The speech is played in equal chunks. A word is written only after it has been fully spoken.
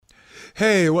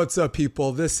Hey, what's up,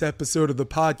 people? This episode of the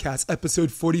podcast,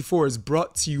 episode 44, is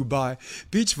brought to you by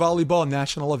Beach Volleyball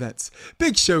National Events.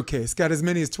 Big showcase. Got as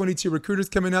many as 22 recruiters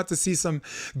coming out to see some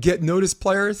get noticed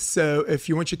players. So if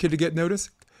you want your kid to get noticed,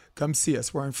 come see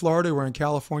us. We're in Florida, we're in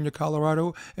California,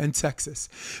 Colorado, and Texas.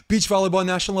 Beach Volleyball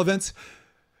National Events.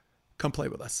 Come play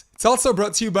with us. It's also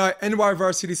brought to you by NY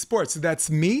Varsity Sports. That's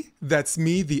me, the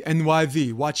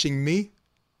NYV. Watching me,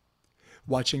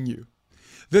 watching you.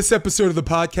 This episode of the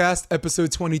podcast,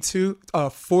 episode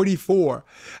 44,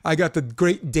 I got the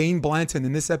great Dain Blanton,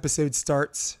 and this episode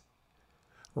starts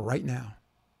right now.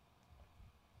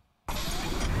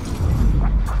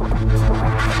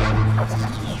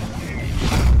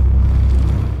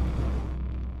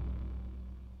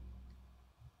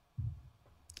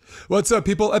 What's up,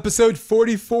 people? Episode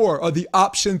 44 of the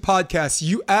Option Podcast.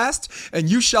 You asked and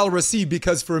you shall receive,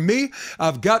 because for me,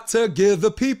 I've got to give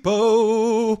the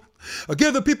people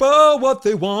what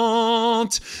they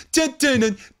want.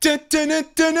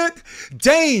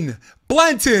 Dain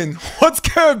Blanton, what's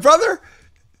good, brother?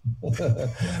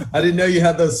 I didn't know you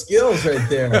had those skills right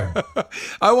there.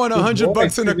 I won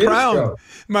 $100 in a crown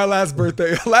my last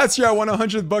birthday. Last year I won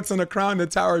 $100 in a crown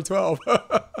at Tower 12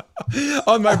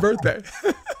 on my birthday.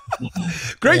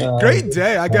 Great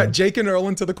day. I got Jake and Earl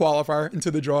into the qualifier, into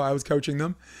the draw. I was coaching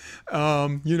them.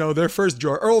 Their first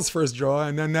draw, Earl's first draw,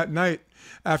 and then that night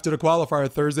after the qualifier,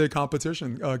 Thursday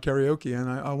competition, karaoke, and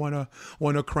I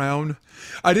won a crown.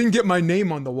 I didn't get my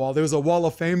name on the wall. There was a wall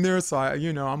of fame there, so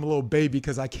I'm a little baby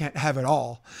because I can't have it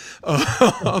all.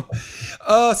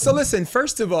 So listen,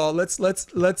 first of all, let's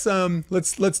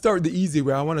start the easy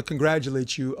way. I want to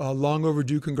congratulate you. Long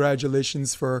overdue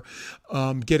congratulations for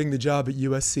getting the job at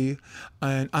USC,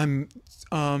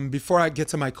 and before I get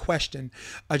to my question,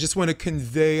 I just want to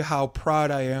convey how proud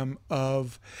I am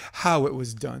of how it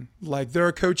was done. Like, there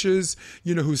are coaches,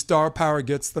 whose star power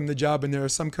gets them the job, and there are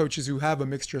some coaches who have a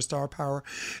mixture of star power.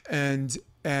 And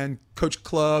Coach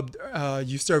Clubb,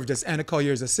 you served as Anna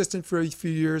Collier's assistant for a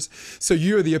few years, so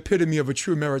you're the epitome of a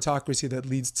true meritocracy that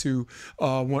leads to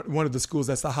one of the schools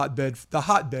that's the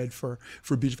hotbed for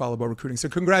beach volleyball recruiting. So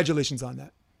congratulations on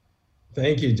that.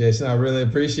 Thank you, Jason. I really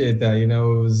appreciate that. It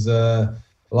was a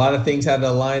lot of things had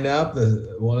to line up.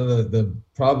 One of the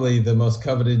probably the most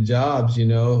coveted jobs,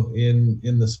 in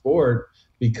the sport,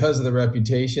 because of the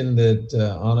reputation that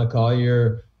Anna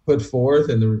Collier put forth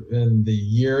in the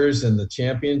years and the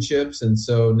championships. And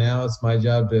so now it's my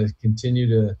job to continue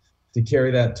to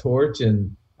carry that torch,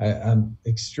 and I'm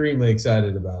extremely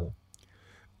excited about it.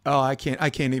 Oh, I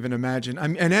can't even imagine.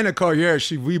 And Anna Collier,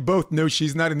 we both know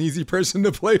she's not an easy person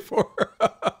to play for.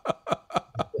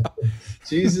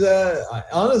 She's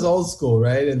Anna's old school,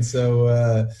 right? And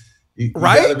so you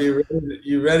right? gotta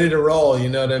be ready to roll. You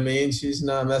know what I mean? She's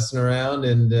not messing around,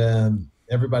 and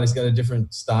everybody's got a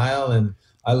different style, and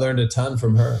I learned a ton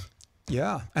from her.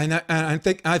 Yeah, and I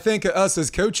think us as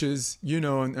coaches,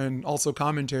 and also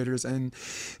commentators, and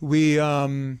we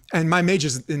and my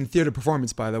major's in theater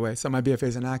performance, by the way. So my BFA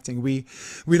is in acting. We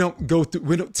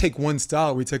don't take one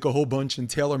style. We take a whole bunch and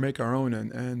tailor make our own.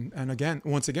 And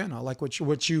once again, I like what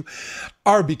you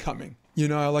are becoming.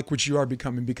 I like what you are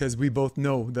becoming, because we both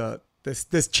know that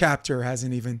this chapter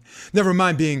hasn't even, never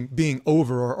mind being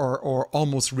over or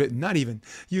almost written. Not even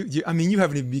you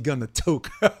haven't even begun to toke.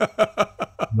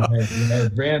 Right,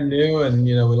 brand new, and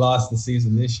we lost the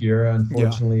season this year,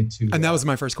 unfortunately. And that was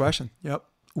my first question. Yep.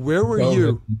 Where were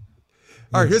you?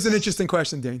 All right, here's an interesting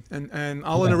question, Dain, and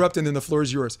I'll interrupt, and then the floor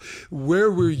is yours. Where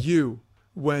were you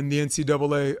when the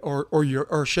NCAA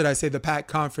or should I say the PAC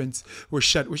conference was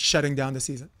shutting down the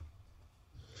season?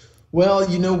 Well,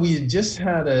 we had just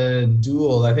had a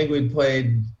duel. I think we'd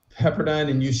played Pepperdine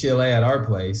and UCLA at our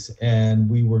place, and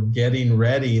we were getting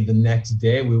ready. The next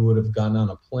day, we would have gone on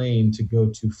a plane to go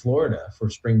to Florida for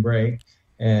spring break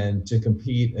and to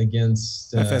compete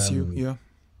against FSU. Yeah.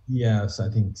 Yes, I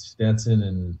think Stetson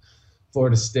and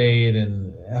Florida State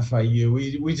and FIU.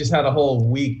 We just had a whole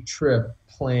week trip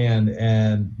planned,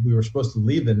 and we were supposed to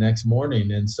leave the next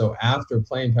morning. And so after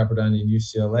playing Pepperdine and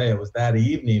UCLA, it was that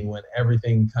evening when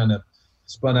everything kind of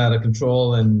spun out of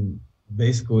control, and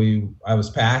basically I was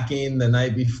packing the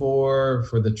night before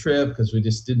for the trip because we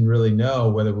just didn't really know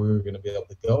whether we were going to be able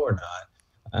to go or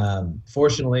not.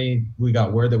 Fortunately, we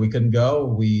got word that we couldn't go.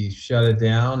 We shut it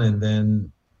down, and then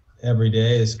every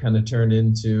day has kind of turned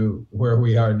into where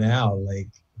we are now. Like,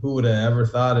 who would have ever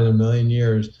thought in a million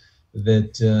years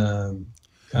that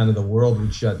kind of the world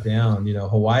would shut down?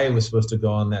 Hawaii was supposed to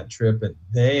go on that trip, but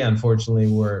they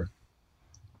unfortunately were,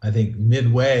 I think,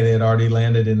 midway. They had already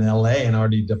landed in LA and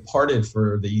already departed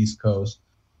for the East Coast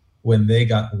when they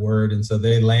got the word. And so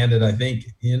they landed, I think,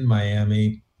 in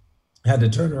Miami had to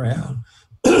turn around,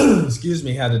 excuse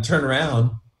me, had to turn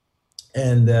around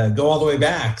and go all the way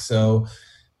back. So,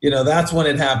 that's when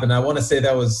it happened. I want to say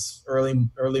that was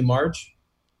early March.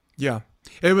 Yeah.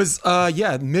 It was,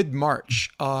 mid-March.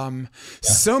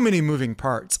 So many moving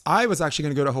parts. I was actually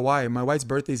going to go to Hawaii. My wife's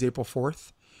birthday is April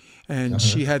 4th. And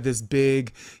she had this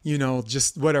big,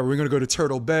 just whatever. We're going to go to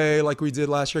Turtle Bay like we did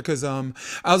last year. Because I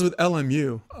was with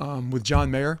LMU with John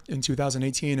Mayer in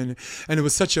 2018. And it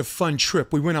was such a fun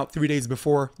trip. We went out 3 days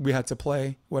before we had to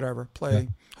play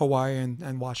Hawaii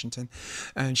and Washington.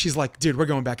 And she's like, dude, we're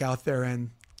going back out there.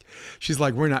 And she's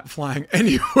like, we're not flying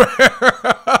anywhere.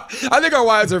 I think our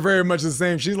wives are very much the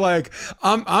same. She's like,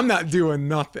 I'm not doing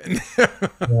nothing.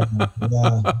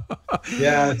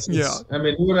 Yeah. I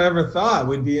mean, who would have ever thought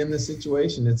we'd be in this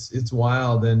situation? It's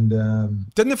wild. And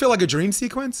doesn't it feel like a dream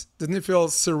sequence? Doesn't it feel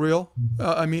surreal?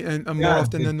 More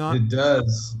often than not. It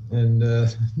does, and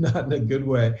not in a good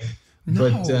way. No.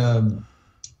 But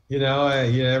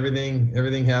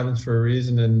everything happens for a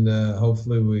reason, and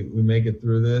hopefully we make it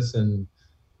through this and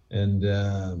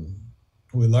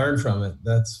we learn from it.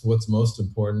 That's what's most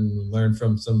important. We learn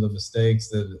from some of the mistakes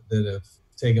that have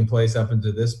taken place up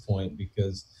until this point,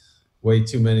 because way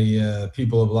too many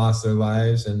people have lost their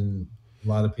lives, and a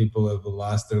lot of people have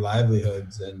lost their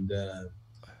livelihoods. And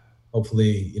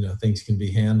hopefully, things can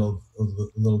be handled a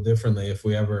little differently if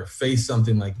we ever face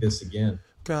something like this again.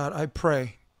 God, I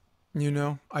pray.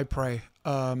 I pray.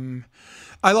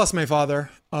 I lost my father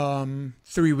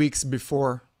 3 weeks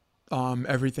before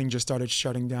everything just started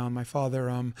shutting down. My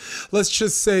father, let's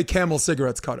just say Camel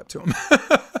cigarettes caught up to him.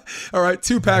 All right,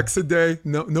 2 packs a day,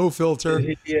 no filter.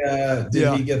 Did he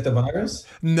get the virus?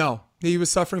 No, he was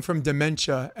suffering from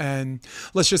dementia, and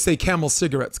let's just say Camel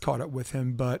cigarettes caught up with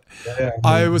him. But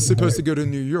I was supposed to go to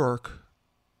New York,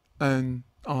 and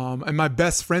my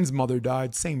best friend's mother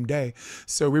died same day,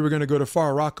 so we were going to go to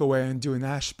Far Rockaway and do an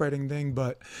ash spreading thing,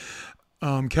 but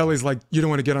Kelly's like, you don't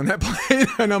want to get on that plane.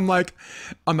 And I'm like,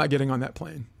 I'm not getting on that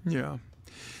plane. Yeah.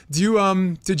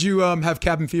 Did you have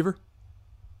cabin fever?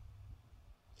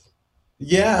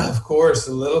 Yeah, of course.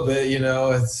 A little bit,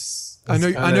 I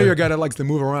know you're a guy that likes to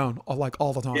move around like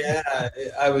all the time. Yeah.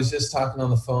 I was just talking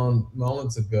on the phone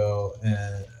moments ago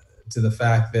to the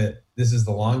fact that this is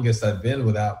the longest I've been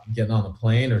without getting on a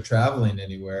plane or traveling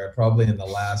anywhere, probably in the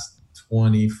last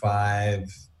 25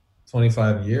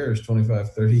 years,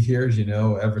 30 years,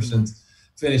 ever since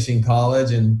finishing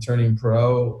college and turning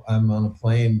pro. I'm on a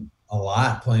plane a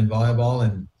lot, playing volleyball,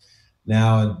 and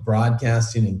now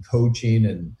broadcasting and coaching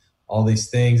and all these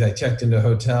things. I checked into a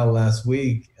hotel last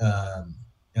week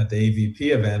at the AVP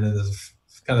event, and this is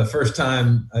kind of the first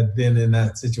time I've been in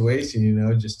that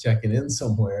situation, just checking in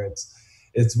somewhere.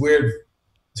 It's weird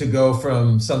to go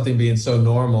from something being so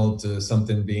normal to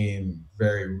something being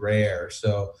very rare.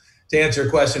 So to answer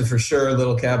your question, for sure, a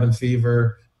little cabin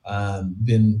fever.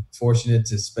 Been fortunate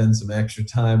to spend some extra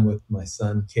time with my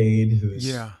son, Cade, who's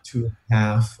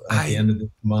 2.5 at the end of this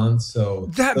month. So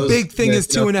that big thing is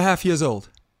 2.5 years old.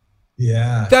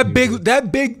 Yeah. That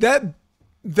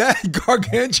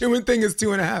gargantuan thing is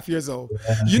 2.5 years old.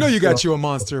 Yeah. You got you a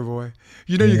monster, boy.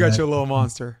 You got your little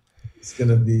monster. It's going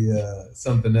to be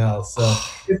something else. So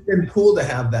it's been cool to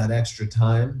have that extra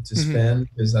time to spend,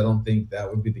 because I don't think that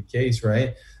would be the case,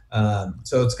 right?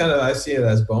 So it's kind of, I see it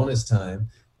as bonus time,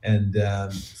 and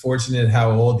fortunate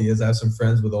how old he is. I have some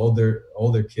friends with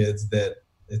older kids that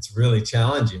it's really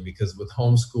challenging, because with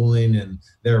homeschooling and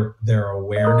their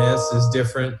awareness is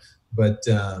different. But,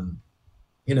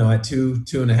 at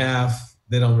 2.5,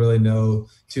 they don't really know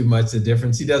too much the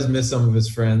difference. He does miss some of his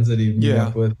friends that he met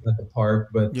up with at the park,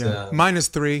 but mine is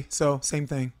 3. So same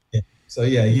thing. Yeah. So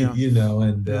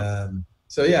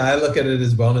so I look at it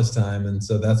as bonus time. And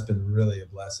so that's been really a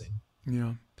blessing.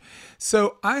 Yeah.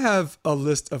 So I have a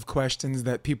list of questions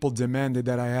that people demanded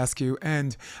that I ask you,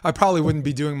 and I probably wouldn't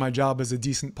be doing my job as a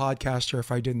decent podcaster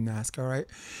if I didn't ask. All right.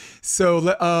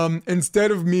 So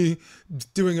instead of me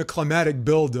doing a climatic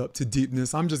buildup to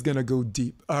deepness, I'm just going to go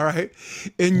deep. All right.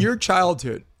 In your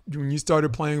childhood, when you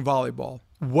started playing volleyball,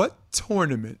 what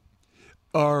tournament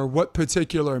or what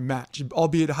particular match,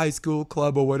 albeit high school,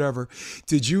 club, or whatever,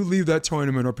 did you leave that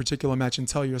tournament or particular match and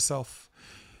tell yourself,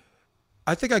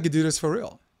 I think I could do this for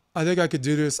real? I think I could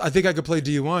do this. I think I could play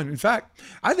D1. In fact,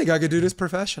 I think I could do this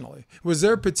professionally. Was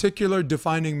there a particular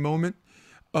defining moment,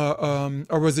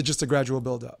 or was it just a gradual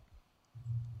build-up?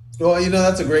 Well,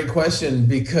 that's a great question,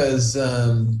 because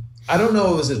I don't know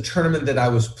if it was a tournament that I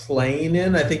was playing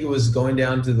in. I think it was going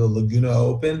down to the Laguna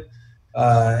Open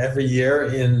every year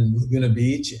in Laguna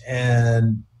Beach,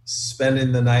 and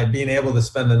spending the night, being able to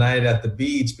spend the night at the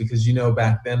beach, because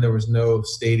back then there was no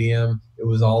stadium. it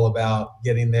was all about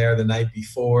getting there the night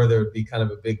before. There would be kind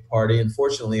of a big party. And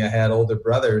fortunately, I had older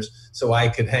brothers, so I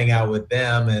could hang out with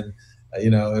them. And,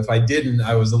 if I didn't,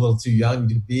 I was a little too young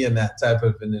to be in that type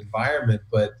of an environment.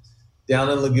 But down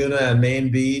in Laguna and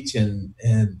Main Beach, and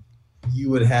you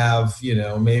would have,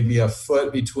 maybe a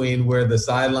foot between where the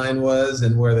sideline was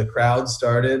and where the crowd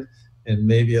started, and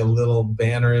maybe a little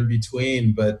banner in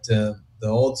between. But the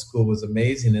old school was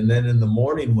amazing. And then in the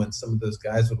morning, when some of those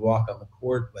guys would walk on the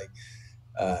court, like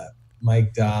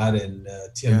Mike Dodd and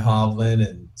Tim Hovland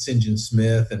and St. John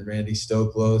Smith and Randy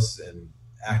Stoklos and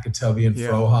Akatobi and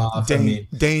Frohoff.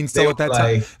 Dain still at that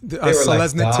time.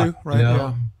 Selesnik too,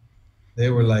 right?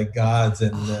 They were like gods,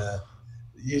 and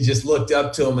you just looked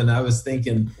up to them. And I was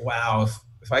thinking, wow,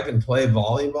 if I can play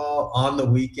volleyball on the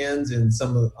weekends on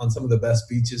some of the best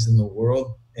beaches in the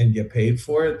world and get paid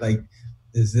for it, like,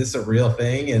 is this a real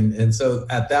thing? And so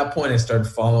at that point, I started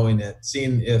following it,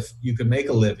 seeing if you could make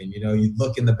a living. You'd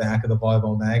look in the back of the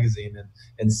volleyball magazine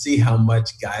and see how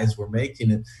much guys were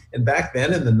making it. And back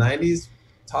then in the 90s,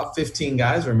 top 15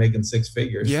 guys were making six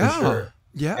figures for sure.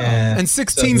 Yeah. And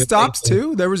 16 stops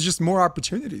too. There was just more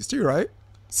opportunities too, right?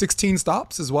 16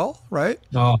 stops as well, right?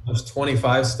 No, it was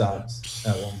 25 stops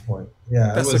at one point.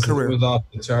 Yeah, that's a career. It was off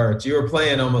the charts. You were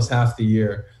playing almost half the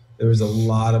year. There was a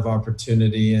lot of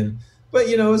opportunity, but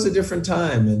it was a different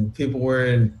time, and people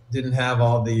didn't have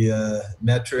all the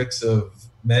metrics of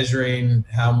measuring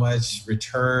how much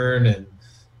return, and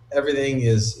everything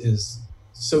is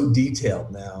so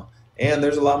detailed now. And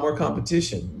there's a lot more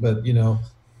competition. But,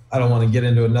 I don't want to get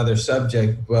into another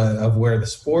subject of where the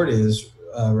sport is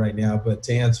right now. But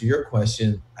to answer your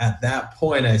question, at that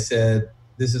point, I said,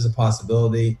 this is a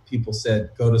possibility. People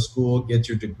said, go to school, get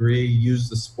your degree, use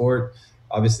the sport.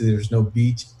 Obviously, there's no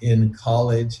beach in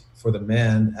college for the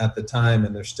men at the time,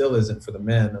 and there still isn't for the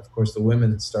men. Of course, the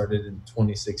women started in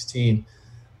 2016.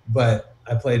 But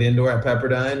I played indoor at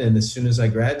Pepperdine, and as soon as I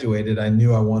graduated, I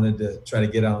knew I wanted to try to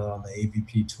get out on the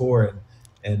AVP tour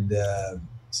and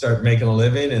start making a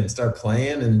living and start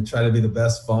playing and try to be the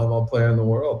best volleyball player in the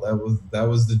world. That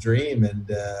was the dream,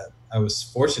 and I was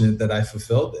fortunate that I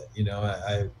fulfilled it.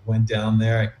 I went down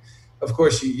there. Of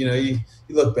course, you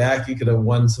look back, you could have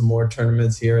won some more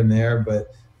tournaments here and there,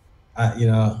 but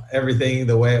everything,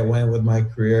 the way it went with my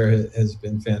career has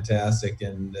been fantastic,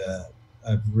 and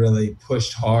I've really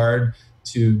pushed hard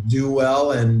to do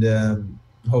well, and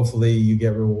hopefully you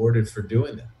get rewarded for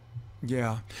doing that.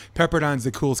 Yeah, Pepperdine's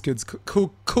the cool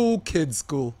kids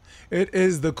school. It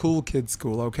is the cool kids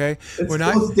school. Okay,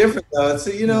 it's different though. It's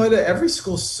every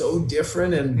school's so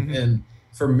different, and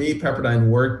for me, Pepperdine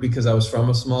worked because I was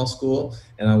from a small school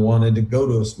and I wanted to go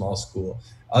to a small school.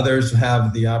 Others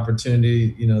have the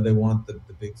opportunity. They want the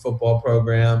big football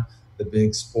program, the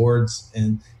big sports,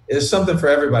 and there's something for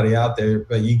everybody out there,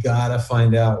 but you gotta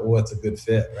find out what's a good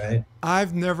fit, right?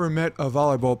 I've never met a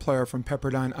volleyball player from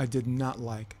Pepperdine I did not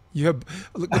like. You have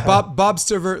Bob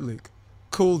Stavertlik,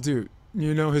 cool dude.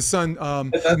 His son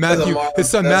Matthew. His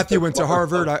son Matthew went to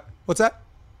Harvard. What's that?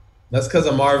 That's because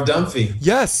of Marv Dunphy.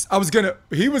 Yes,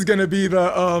 he was gonna be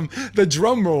the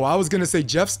drum roll. I was gonna say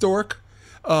Jeff Stork.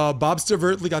 Bob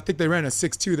Stavertlik, I think they ran a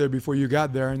 6'2" there before you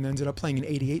got there, and ended up playing in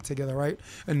 88 together, right?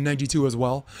 And 92 as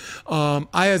well.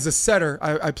 I, as a setter,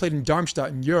 I played in Darmstadt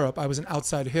in Europe. I was an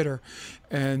outside hitter.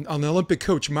 And on the Olympic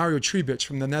coach, Mario Trebic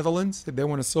from the Netherlands, they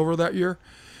won a silver that year.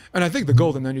 And I think the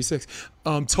gold in 96,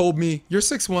 told me, you're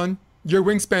 6'1", your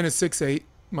wingspan is 6'8",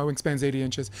 my wingspan's 80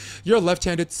 inches. You're a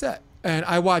left-handed set. And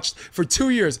I watched, for 2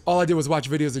 years, all I did was watch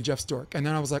videos of Jeff Stork. And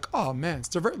then I was like, oh, man,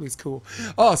 Stavertlik's cool.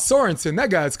 Oh, Sorensen, that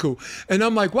guy's cool. And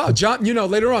I'm like, wow, John,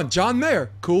 later on, John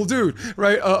Mayer, cool dude,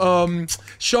 right?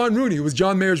 Sean Rooney was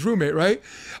John Mayer's roommate, right?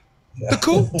 The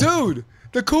cool dude,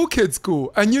 the cool kid's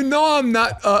cool. And I'm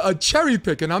not a cherry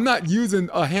picking. I'm not using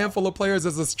a handful of players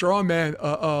as a straw man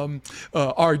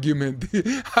argument.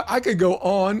 I could go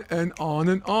on and on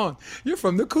and on. You're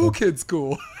from the cool kid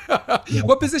school.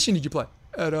 What position did you play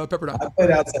at Pepperdine? I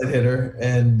played outside hitter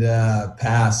and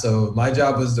pass. So my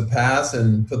job was to pass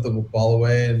and put the ball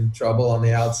away in trouble on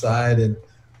the outside. And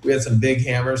we had some big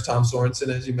hammers. Tom Sorensen,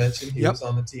 as you mentioned, he was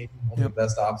on the team. One of the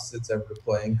best opposites ever to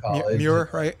play in college. Muir,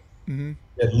 right? Mm-hmm.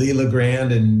 We had Lee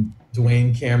LeGrand and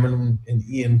Dwayne Cameron and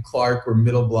Ian Clark were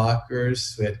middle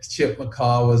blockers. We had Chip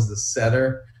McCaw was the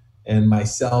setter, and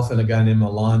myself and a guy named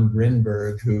Milan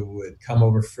Grinberg, who would come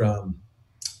over from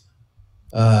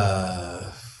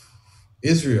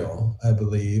Israel, I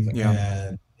believe,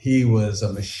 and he was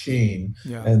a machine.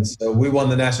 Yeah. And so we won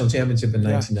the national championship in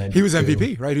 1992. He was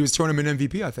MVP, right? He was tournament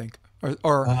MVP, I think.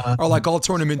 or like all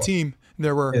tournament team.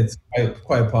 There were. It's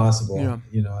quite possible. Yeah.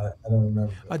 I don't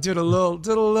remember. I did a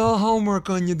little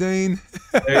homework on you, Dain.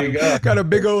 There you go. Got a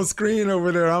big old screen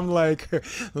over there. I'm like,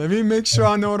 let me make sure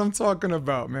I know what I'm talking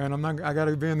about, man. I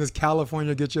gotta be in this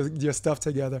California, get your stuff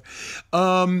together.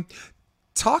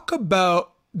 Talk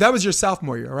about, that was your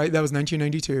sophomore year, right? That was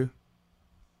 1992.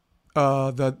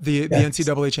 The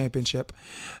NCAA championship.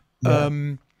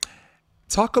 Yeah.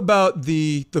 Talk about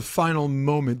the final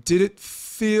moment. Did it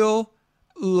feel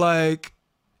like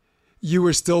you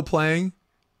were still playing?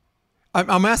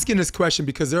 I'm asking this question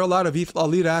because there are a lot of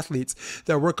elite athletes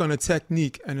that work on a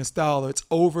technique and a style that's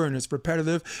over and it's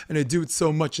repetitive, and they do it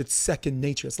so much it's second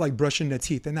nature. It's like brushing their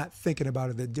teeth. They're not thinking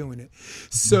about it, they're doing it.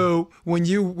 So when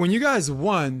you guys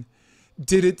won,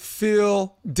 did it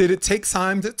take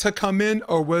time to come in,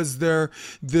 or was there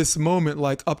this moment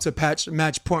like up to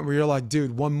match point where you're like,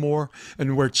 dude, one more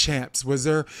and we're champs? Was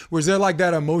there like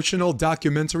that emotional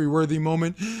documentary worthy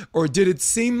moment, or did it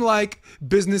seem like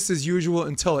business as usual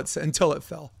until it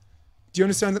fell? Do you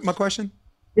understand my question?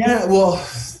 Yeah, well,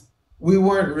 we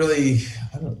weren't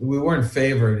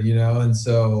favored, and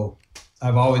so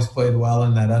I've always played well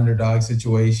in that underdog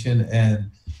situation.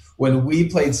 And when we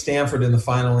played Stanford in the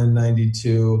final in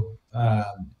 '92, I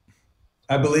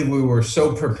believe we were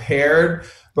so prepared,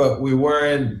 but we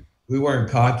weren't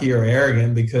cocky or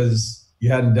arrogant because you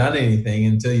hadn't done anything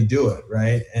until you do it,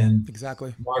 right? And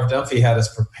exactly, Marv Dunphy had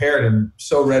us prepared and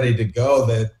so ready to go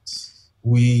that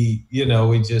we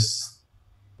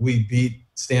beat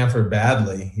Stanford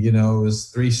badly. It was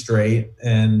 3 straight,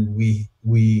 and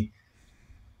we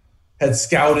had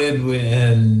scouted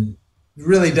and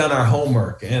really done our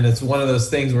homework. And it's one of those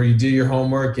things where you do your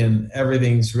homework and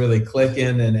everything's really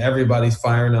clicking and everybody's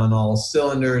firing on all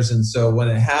cylinders. And so when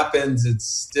it happens, it's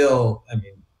still,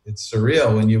 it's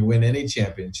surreal when you win any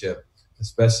championship,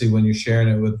 especially when you're sharing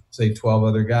it with, say, 12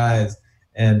 other guys.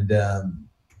 And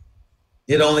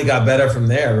it only got better from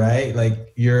there, right?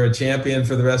 Like, you're a champion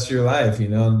for the rest of your life. An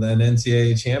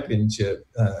NCAA championship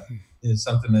is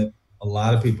something that a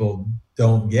lot of people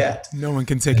don't get. No one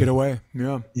can take it away.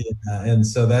 Yeah. And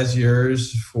so that's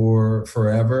yours for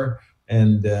forever.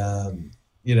 And,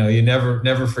 you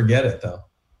never forget it, though.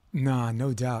 Nah,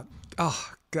 no doubt.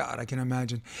 Oh, God, I can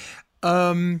imagine.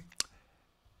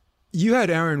 You had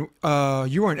Aaron,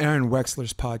 you were on Aaron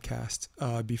Wexler's podcast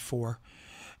before.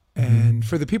 And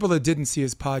for the people that didn't see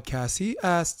his podcast, he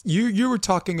asked, you were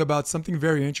talking about something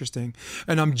very interesting.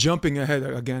 And I'm jumping ahead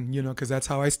again, because that's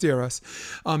how I steer us.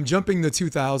 I'm jumping to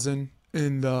 2000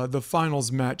 in the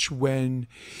finals match when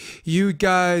you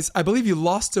guys, I believe you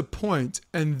lost a point,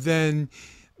 and then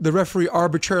the referee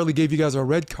arbitrarily gave you guys a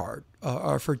red card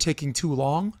for taking too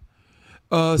long,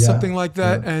 something like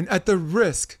that. Yeah. And at the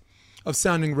risk of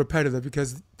sounding repetitive,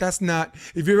 because that's not,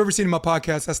 if you've ever seen my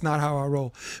podcast, that's not how I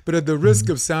roll. But at the risk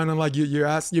of sounding like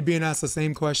you're being asked the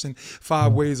same question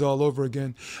 5 ways all over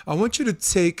again, I want you to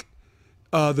take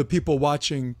the people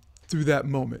watching through that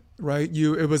moment, right?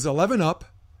 It was 11 up,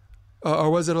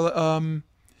 or was it? It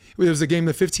was a game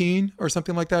of 15 or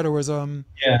something like that, or was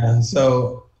Yeah,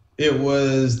 so it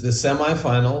was the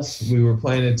semifinals. We were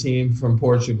playing a team from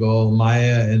Portugal,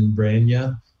 Maya and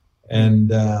Brenya.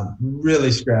 And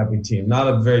really scrappy team. Not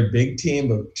a very big team,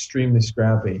 but extremely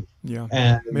scrappy. Yeah.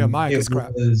 And Mike it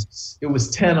was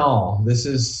 10-all. This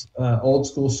is old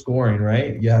school scoring,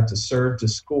 right? You have to serve to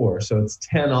score. So it's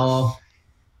 10-all.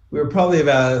 We were probably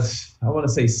about, I want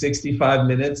to say, 65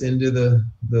 minutes into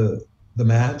the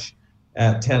match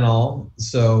at 10-all.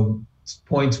 So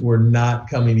points were not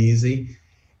coming easy.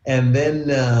 And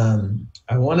then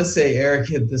I want to say Eric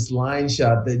hit this line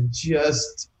shot that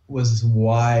just was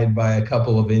wide by a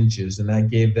couple of inches, and that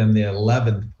gave them the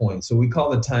 11th point. So we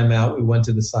called a timeout. We went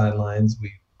to the sidelines. We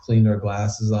cleaned our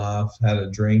glasses off, had a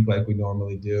drink like we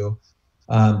normally do.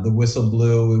 The whistle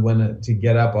blew. We went to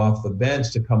get up off the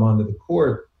bench to come onto the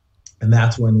court, and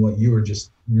that's when what you were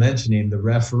just mentioning, the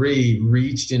referee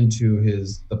reached into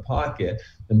the pocket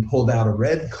and pulled out a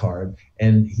red card,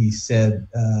 and he said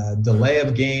delay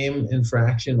of game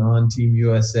infraction on Team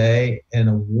USA and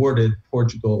awarded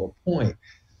Portugal a point.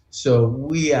 So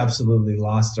we absolutely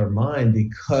lost our mind,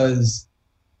 because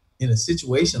in a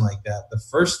situation like that, the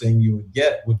first thing you would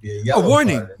get would be a yellow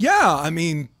warning. card. Yeah,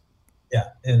 Yeah,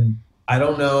 and I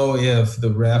don't know if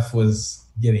the ref was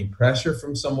getting pressure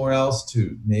from somewhere else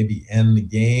to maybe end the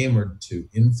game or to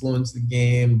influence the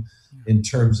game in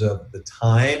terms of the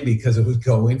time, because it was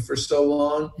going for so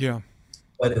long. Yeah.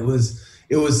 But it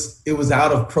was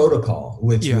out of protocol,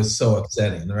 which was so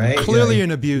upsetting, right? Clearly an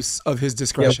abuse of his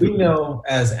discretion. Yeah, we know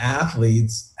as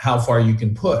athletes how far you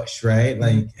can push, right?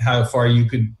 Like how far you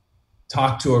could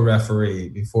talk to a referee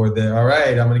before all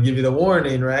right, I'm going to give you the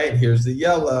warning, right? Here's the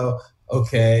yellow.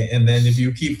 Okay. And then if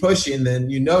you keep pushing, then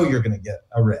you're going to get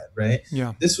a red, right?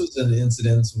 Yeah. This was an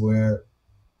incident where,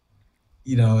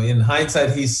 in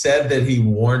hindsight, he said that he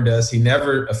warned us. He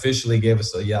never officially gave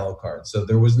us a yellow card. So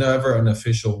there was never an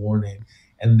official warning.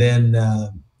 And then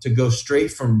to go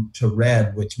straight to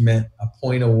red, which meant a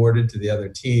point awarded to the other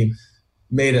team,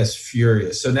 made us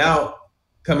furious. So now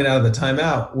coming out of the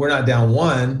timeout, we're not down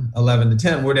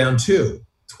 11-10. We're down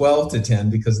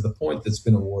 12-10 because of the point that's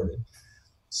been awarded.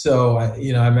 So, I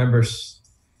remember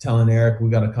telling Eric, we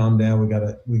got to calm down. We got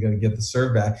to get the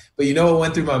serve back. But what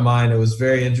went through my mind? It was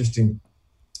very interesting.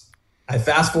 I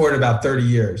fast forward about 30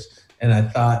 years, and I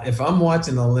thought, if I'm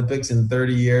watching the Olympics in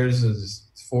 30 years,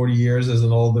 40 years as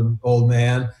an old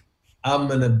man, I'm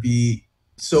going to be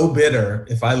so bitter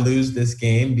if I lose this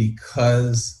game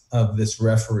because of this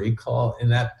referee call.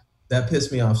 And that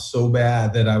pissed me off so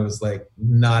bad that I was like,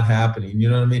 not happening. You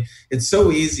know what I mean? It's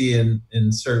so easy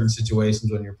in certain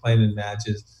situations when you're playing in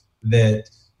matches that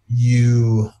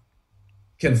you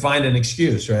can find an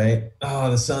excuse, right?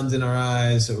 Oh, the sun's in our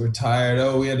eyes, so we're tired.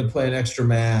 Oh, we had to play an extra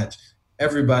match.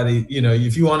 Everybody,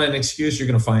 if you want an excuse, you're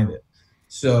going to find it.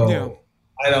 So yeah.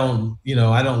 I don't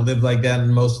live like that,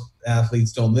 and most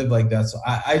athletes don't live like that. So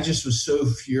I just was so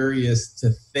furious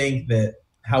to think that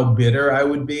how bitter I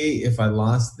would be if I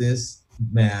lost this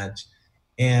match.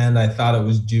 And I thought it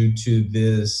was due to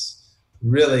this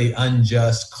really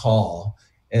unjust call.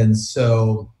 And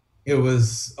so it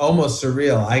was almost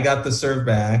surreal. I got the serve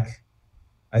back.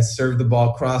 I served the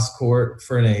ball cross court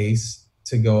for an ace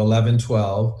to go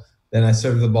 11-12. Then I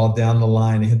served the ball down the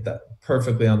line and hit that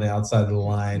perfectly on the outside of the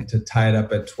line to tie it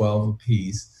up at 12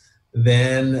 apiece.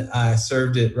 Then I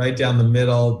served it right down the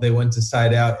middle. They went to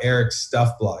side out. Eric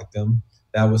stuff blocked them.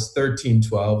 That was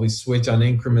 13-12. We switched on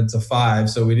increments of 5,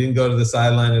 so we didn't go to the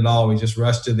sideline at all. We just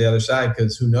rushed to the other side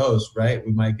because who knows, right?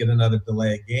 We might get another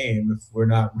delay of game if we're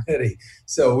not ready.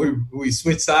 So we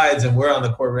switched sides, and we're on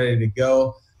the court ready to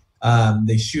go.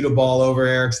 They shoot a ball over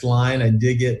Eric's line. I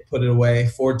dig it, put it away,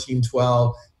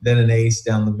 14-12, then an ace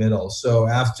down the middle. So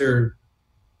after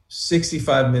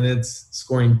 65 minutes,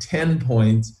 scoring 10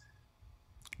 points,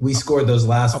 we scored those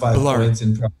last 5 points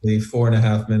in probably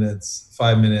 4.5 minutes,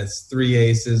 5 minutes, 3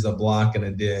 aces, a block, and a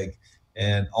dig,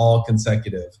 and all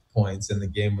consecutive points, and the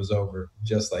game was over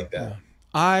just like that.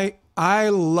 I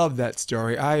love that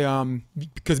story.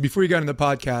 Because before you got in the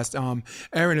podcast,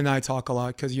 Aaron and I talk a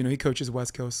lot because he coaches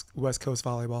West Coast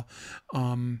volleyball,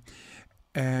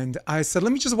 and I said,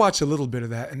 let me just watch a little bit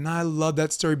of that, and I love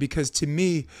that story because to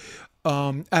me,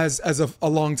 as a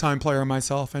longtime player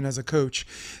myself and as a coach,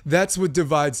 that's what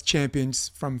divides champions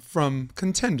from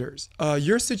contenders.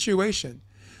 Your situation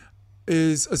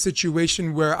is a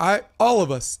situation where all of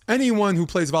us, anyone who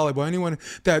plays volleyball, anyone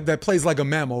that plays like a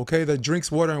mammal, okay, that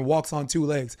drinks water and walks on 2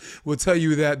 legs, will tell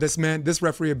you that this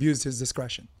referee abused his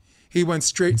discretion. He went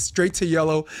straight to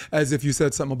yellow, as if you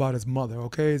said something about his mother,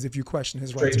 okay? As if you question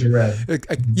his right to red.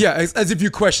 Yeah, as if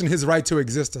you question his right to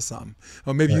exist or something.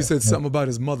 Or maybe you said something about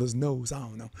his mother's nose. I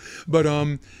don't know. But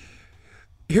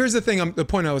here's the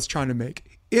point I was trying to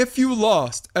make. If you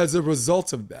lost as a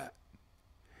result of that,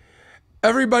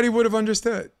 everybody would have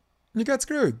understood. You got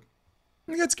screwed.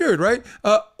 You got screwed, right?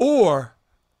 Or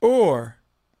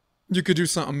you could do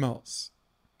something else.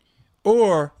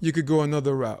 Or you could go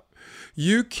another route.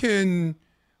 You can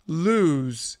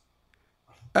lose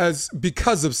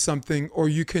because of something, or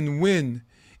you can win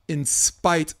in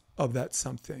spite of that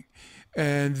something.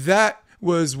 And that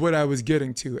was what I was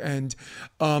getting to. And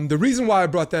the reason why I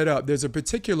brought that up, there's a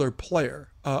particular player.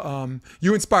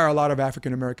 You inspire a lot of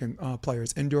African-American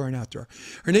players, indoor and outdoor.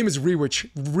 Her name is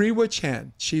Rewa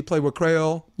Chan. She played with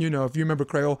Creole. If you remember,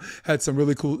 Creole had some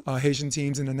really cool Haitian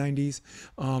teams in the 90s.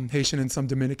 Haitian and some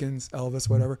Dominicans, Elvis,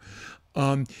 whatever.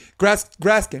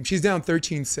 Grass game. She's down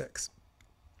 13-6.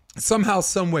 Somehow,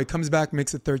 some way, comes back,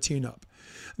 makes it 13 up.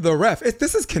 The ref,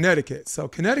 this is Connecticut, so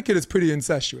Connecticut is pretty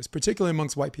incestuous, particularly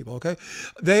amongst white people, okay?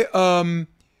 They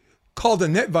called a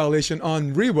net violation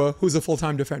on Rewa, who's a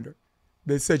full-time defender.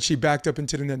 They said she backed up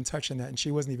into the net and touched the net, and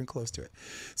she wasn't even close to it.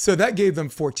 So that gave them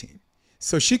 14.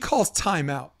 So she calls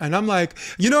timeout, and I'm like,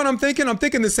 you know what I'm thinking? I'm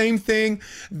thinking the same thing,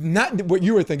 not what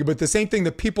you were thinking, but the same thing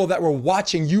the people that were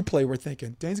watching you play were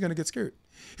thinking. Dain's going to get screwed.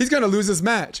 He's going to lose his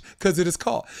match because of this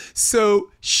call. So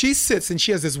she sits and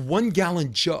she has this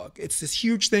 1-gallon jug. It's this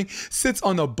huge thing, sits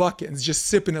on a bucket and is just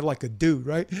sipping it like a dude,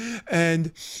 right?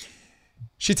 And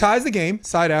she ties the game,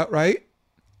 side out, right?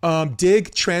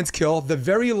 Dig, trans kill. The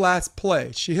very last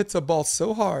play, she hits a ball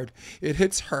so hard, it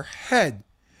hits her head.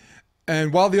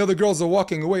 And while the other girls are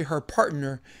walking away, her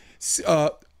partner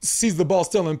sees the ball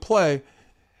still in play,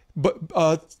 but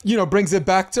brings it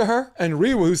back to her, and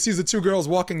Rewa, who sees the two girls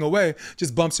walking away,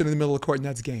 just bumps her in the middle of the court, and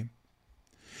that's game.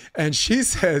 And she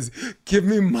says, "Give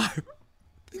me my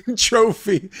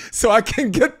trophy so I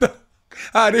can get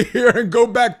out of here and go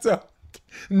back to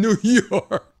New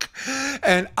York."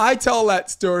 And I tell that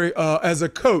story as a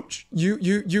coach.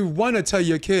 You want to tell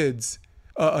your kids.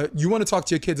 You want to talk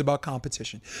to your kids about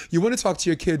competition. You want to talk to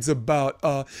your kids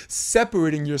about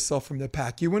separating yourself from the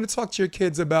pack. You want to talk to your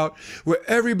kids about where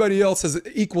everybody else has an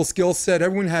equal skill set.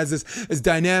 Everyone has is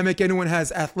dynamic. Everyone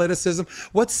has athleticism.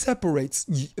 What separates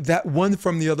that one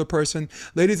from the other person?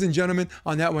 Ladies and gentlemen,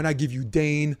 on that one, I give you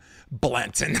Dain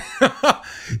Blanton.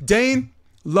 Dain,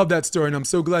 love that story, and I'm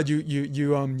so glad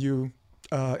you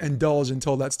indulged and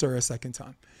told that story a second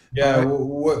time. Yeah, right.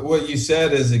 What you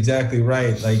said is exactly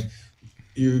right. Like,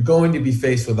 you're going to be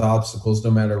faced with obstacles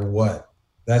no matter what.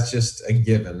 That's just a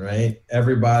given, right?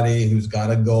 Everybody who's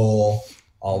got a goal,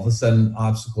 all of a sudden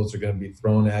obstacles are going to be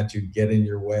thrown at you, get in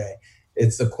your way.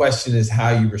 The question is how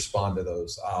you respond to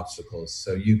those obstacles.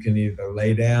 So you can either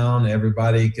lay down,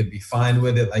 everybody could be fine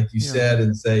with it, like you said,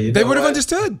 and say, they would have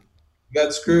understood. You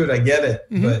got screwed, I get it.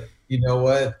 Mm-hmm. But you know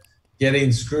what?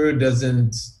 Getting screwed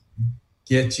doesn't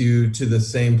get you to the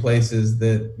same places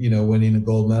that, winning a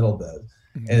gold medal does.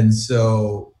 Mm-hmm. And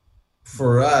so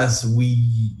for us, we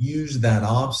use that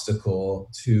obstacle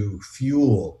to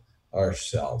fuel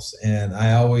ourselves. And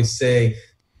I always say,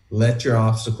 let your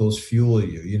obstacles fuel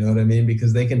you. You know what I mean?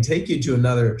 Because they can take you to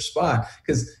another spot.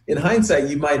 Because in hindsight,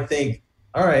 you might think,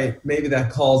 all right, maybe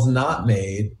that call's not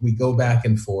made. We go back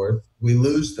and forth. We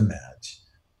lose the match.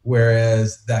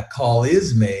 Whereas that call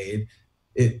is made,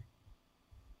 it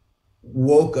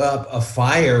woke up a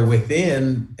fire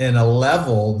within and a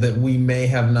level that we may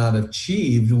have not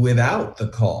achieved without the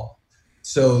call.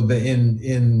 So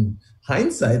in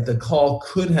hindsight, the call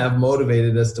could have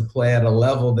motivated us to play at a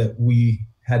level that we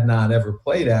had not ever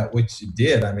played at, which it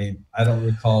did. I mean, I don't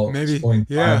recall scoring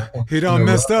 5 points. He done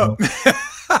messed up.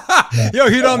 Yo,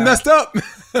 he done messed up.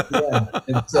 Yeah.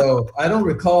 And so I don't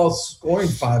recall scoring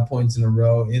 5 points in a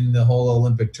row in the whole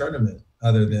Olympic tournament,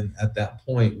 other than at that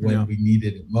point when we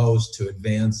needed it most to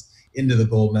advance into the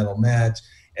gold medal match.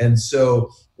 And so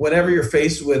whenever you're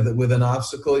faced with an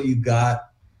obstacle, you've got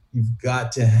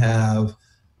to have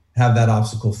that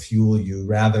obstacle fuel you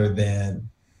rather than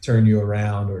turn you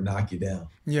around or knock you down.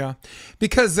 Yeah,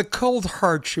 because the cold,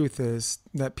 hard truth is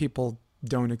that people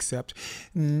don't accept.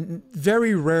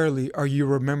 Very rarely are you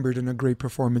remembered in a great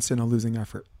performance in a losing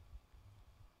effort.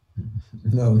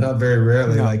 No, not very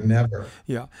rarely, like never.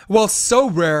 Yeah. Well, so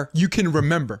rare you can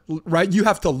remember, right? You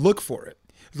have to look for it.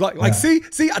 Like, see,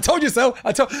 I told you so.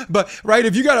 But right,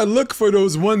 if you got to look for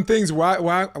those one things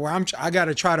where I got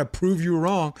to try to prove you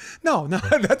wrong. No,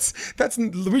 that's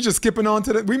we just skipping on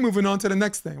to we moving on to the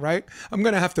next thing, right? I'm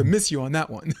gonna have to miss you on that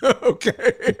one.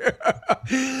 Okay.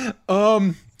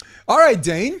 All right,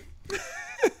 Dain.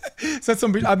 Since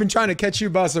I've been trying to catch you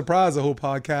by surprise the whole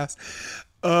podcast.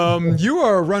 You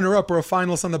are a runner-up or a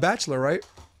finalist on The Bachelor, right?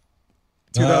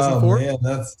 2004? Oh,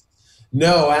 man,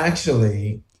 no,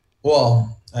 actually.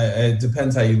 Well, it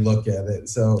depends how you look at it.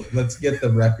 So let's get the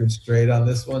record straight on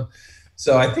this one.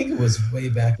 So I think it was way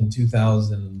back in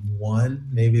 2001.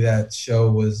 Maybe that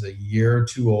show was a year or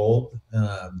two old.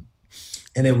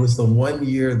 And it was the one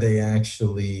year they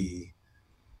actually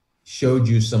showed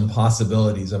you some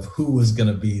possibilities of who was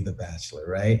going to be the Bachelor,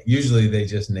 right? Usually they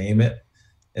just name it,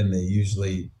 and they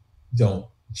usually don't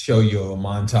show you a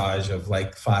montage of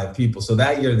like 5 people. So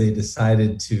that year they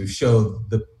decided to show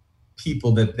the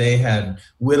people that they had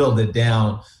whittled it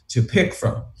down to pick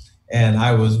from. And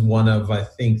I was one of, I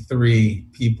think, 3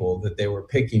 people that they were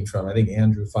picking from. I think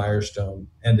Andrew Firestone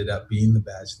ended up being the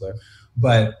Bachelor.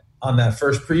 But on that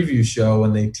first preview show,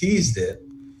 when they teased it,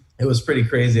 it was pretty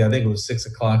crazy. I think it was 6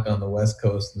 o'clock on the West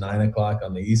Coast, 9 o'clock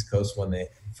on the East Coast when they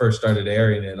first started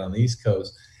airing it on the East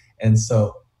Coast. And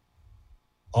so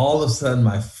all of a sudden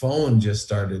my phone just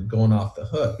started going off the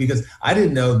hook because I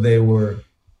didn't know they were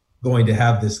going to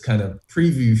have this kind of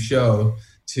preview show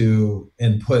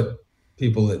and put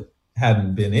people that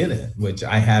hadn't been in it, which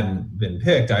I hadn't been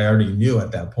picked. I already knew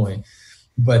at that point.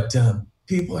 But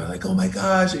people are like, oh my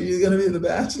gosh, are you going to be the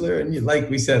Bachelor? And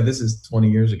like we said, this is 20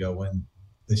 years ago when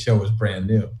the show was brand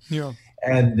new. Yeah.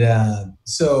 And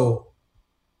so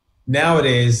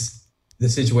nowadays, the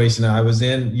situation I was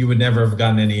in, you would never have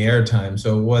gotten any airtime.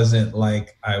 So it wasn't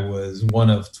like I was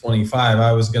one of 25.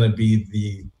 I was going to be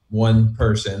the one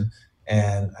person.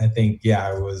 And I think,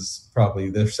 I was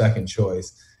probably their second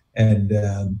choice. And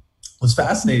it was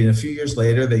fascinating. A few years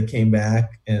later, they came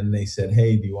back and they said,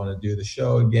 hey, do you want to do the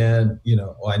show again?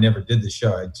 I never did the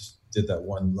show. I just did that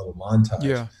one little montage.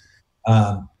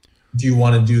 Yeah. do you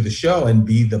want to do the show and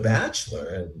be the Bachelor?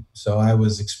 And so I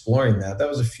was exploring that. That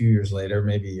was a few years later,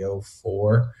 maybe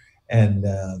 '04. And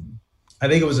I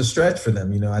think it was a stretch for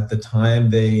them. At the time,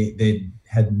 they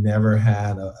had never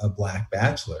had a Black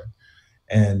Bachelor.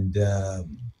 And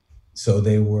so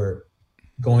they were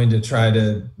going to try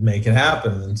to make it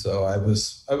happen. And so I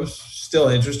was still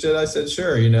interested. I said,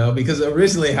 sure, because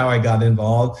originally how I got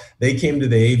involved, they came to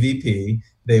the AVP.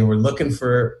 They were looking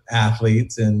for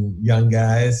athletes and young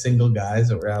guys, single guys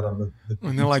that were out on the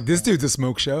and they're like, this dude's a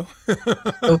smoke show.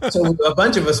 so a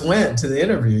bunch of us went to the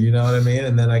interview, you know what I mean?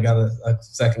 And then I got a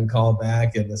second call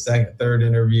back and a third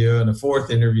interview and a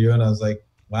fourth interview. And I was like,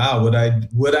 wow, would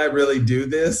I really do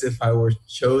this if I were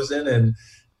chosen? And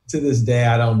to this day,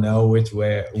 I don't know which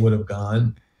way it would have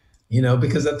gone,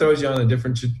 because that throws you on a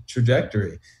different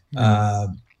trajectory.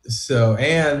 And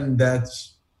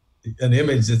that's an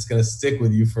image that's going to stick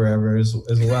with you forever as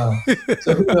well.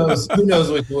 So who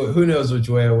knows which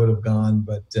way I would have gone.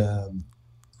 But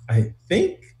I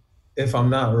think, if I'm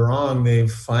not wrong, they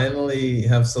finally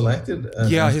have selected.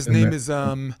 His name is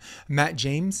Matt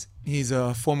James. He's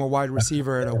a former wide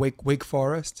receiver at Wake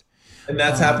Forest. And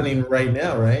that's happening right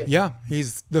now, right? Yeah,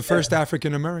 he's the first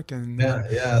African American.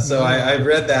 Yeah. So I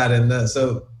read that, and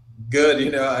so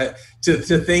good.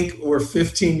 To think we're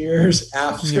 15 years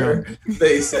after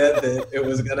they said that it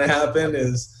was going to happen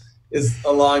is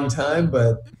a long time.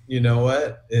 But you know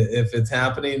what? If it's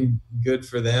happening, good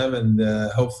for them, and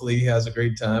hopefully he has a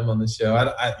great time on the show.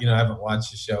 I haven't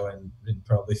watched the show in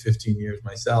probably 15 years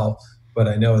myself, but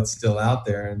I know it's still out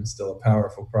there and still a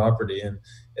powerful property, and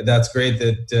that's great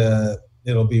that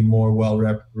it'll be more well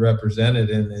represented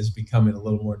and is becoming a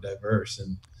little more diverse.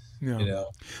 And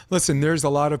listen, there's a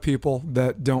lot of people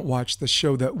that don't watch the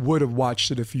show that would have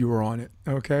watched it if you were on it.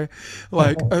 Okay,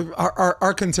 like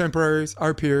our contemporaries,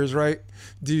 our peers, right?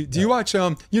 Do you watch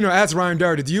as Ryan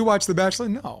Darty, do you watch The Bachelor?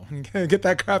 No, get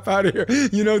that crap out of here.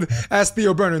 Ask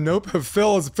Theo Burner. Nope.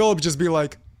 Philip would just be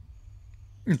like,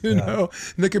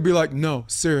 they could be like, no,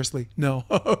 seriously, no.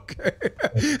 Okay.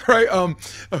 Right.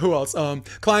 Who else?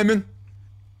 Kleiman.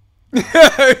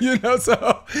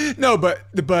 So no,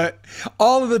 but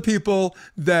all of the people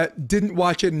that didn't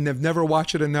watch it and have never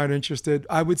watched it and not interested,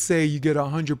 I would say you get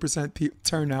 100%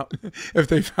 turnout if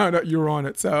they found out you were on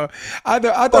it. So I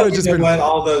thought it just been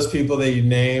all those people that you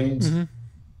named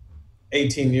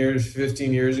 18 years,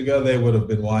 15 years ago, they would have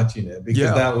been watching it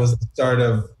because that was the start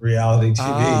of reality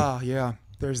TV. Yeah.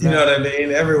 There's that. You know what I mean?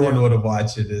 Everyone would have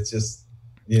watched it. It's just,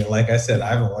 like I said, I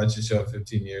haven't watched the show in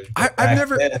 15 years.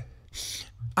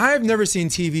 I've never seen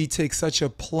TV take such a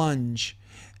plunge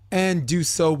and do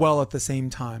so well at the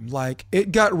same time. Like,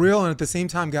 it got real and at the same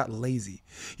time got lazy.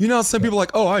 Some people are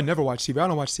like, oh, I never watch TV. I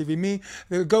don't watch TV. Me,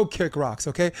 go kick rocks,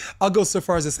 okay? I'll go so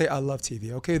far as to say I love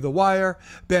TV, okay? The Wire,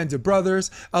 Band of Brothers.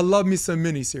 I love me some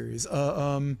miniseries.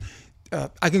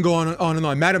 I can go on and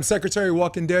on. Madam Secretary,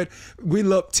 Walking Dead. We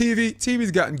love TV.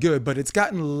 TV's gotten good, but it's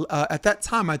gotten, at that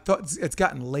time, I thought it's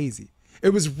gotten lazy.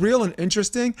 It was real and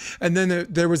interesting, and then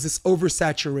there was this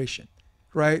oversaturation,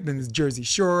 right? Then there's Jersey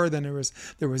Shore, then there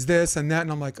was this and that,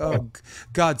 and I'm like, oh,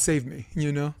 God save me,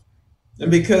 And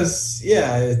because,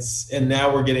 and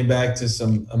now we're getting back to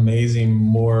some amazing,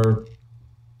 more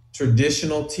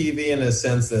traditional TV in a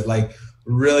sense that, like,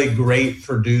 really great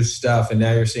produced stuff, and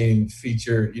now you're seeing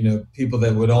feature, people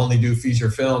that would only do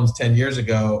feature films 10 years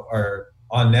ago are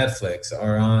on Netflix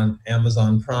or on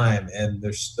Amazon Prime, and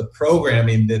there's the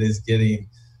programming that is getting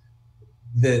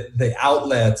the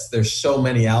outlets. There's so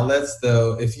many outlets,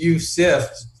 though. If you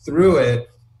sift through it,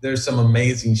 there's some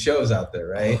amazing shows out there,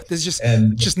 right? There's just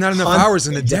not enough hours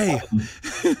in a day.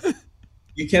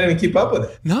 You can't even keep up with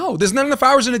it. No, there's not enough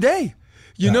hours in a day.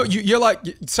 You're like,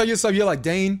 tell yourself, you're like,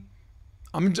 Dain,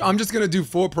 I'm just going to do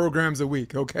 4 programs a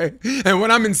week, okay? And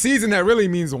when I'm in season, that really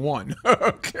means 1,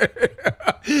 okay?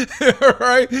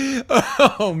 Right?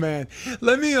 Oh, man.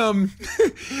 Let me, I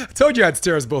told you I'd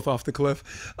steer us both off the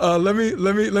cliff. Let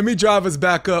me drive us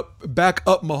back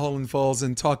up Mulholland Falls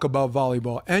and talk about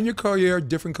volleyball. And your career,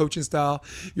 different coaching style.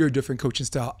 You're a different coaching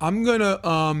style. I'm going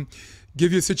to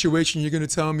give you a situation. You're going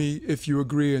to tell me if you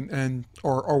agree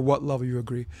or what level you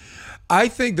agree. I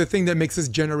think the thing that makes this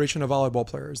generation of volleyball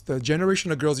players, the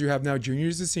generation of girls you have now,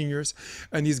 juniors and seniors,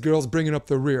 and these girls bringing up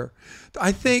the rear,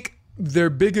 I think their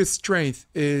biggest strength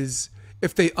is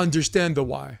if they understand the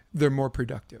why, they're more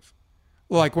productive.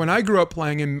 Like when I grew up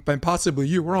playing, and possibly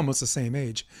you, we're almost the same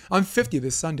age. I'm 50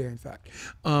 this Sunday, in fact.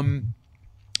 Drank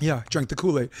the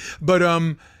Kool-Aid.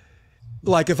 But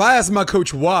like if I ask my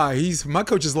coach why, my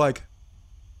coach is like,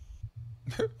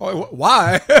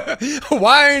 why?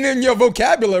 Why ain't in your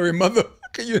vocabulary, mother?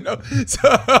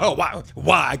 So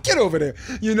why? Get over there,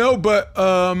 But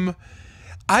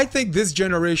I think this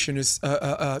generation is,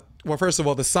 well, first of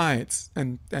all, the science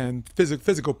and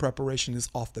physical preparation is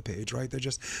off the page, right? They're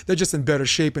just in better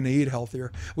shape and they eat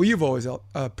healthier. Well, you've always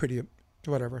pretty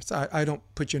whatever. So I don't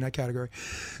put you in that category.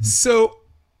 So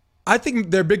I think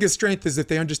their biggest strength is if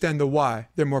they understand the why,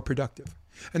 they're more productive.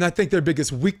 And I think their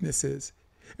biggest weakness is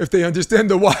if they understand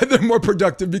the why, they're more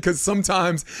productive, because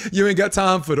sometimes you ain't got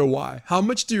time for the why. How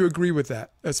much do you agree with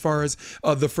that as far as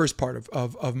the first part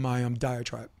of my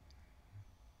diatribe?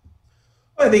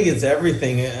 I think it's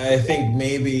everything. I think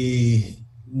maybe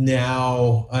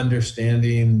now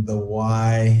understanding the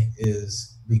why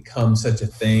is become such a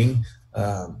thing.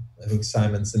 I think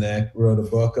Simon Sinek wrote a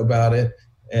book about it,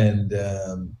 and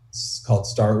it's called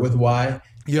Start With Why.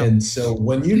 Yep. And so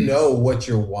when you know what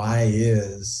your why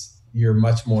is, you're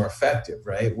much more effective,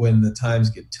 right? When the times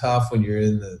get tough, when you're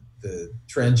in the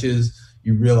trenches,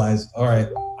 you realize, all right,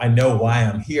 I know why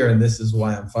I'm here and this is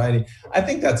why I'm fighting. I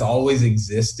think that's always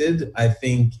existed. I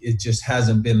think it just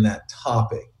hasn't been that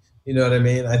topic. You know what I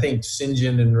mean? I think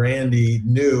Sinjin and Randy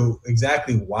knew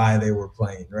exactly why they were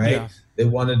playing, right? Yeah. They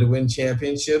wanted to win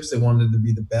championships. They wanted to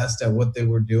be the best at what they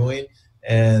were doing.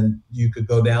 And you could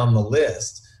go down the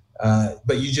list,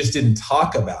 but you just didn't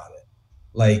talk about it.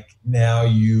 Like now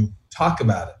you talk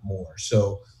about it more.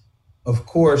 So of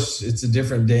course it's a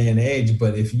different day and age,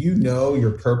 but if you know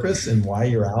your purpose and why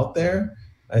you're out there,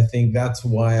 I think that's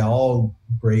why all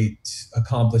great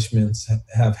accomplishments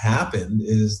have happened,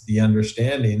 is the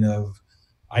understanding of,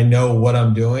 I know what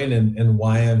I'm doing and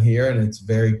why I'm here. And it's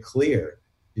very clear.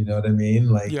 You know what I mean?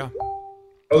 Like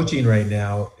coaching right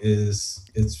now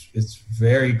it's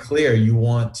very clear. You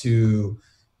want to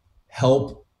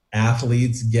help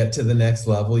athletes get to the next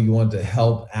level. You want to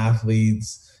help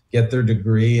athletes get their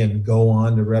degree and go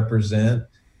on to represent,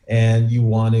 and you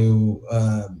want to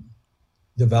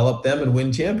develop them and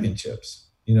win championships.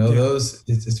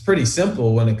 It's pretty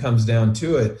simple when it comes down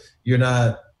to it. You're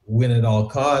not win at all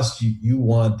costs. You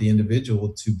want the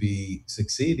individual to be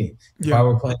succeeding. If I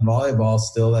were playing volleyball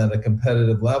still at a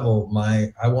competitive level,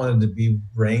 I wanted to be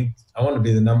ranked. I wanted to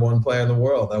be the #1 player in the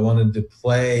world. I wanted to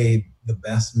play the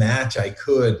best match I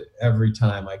could every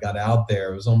time I got out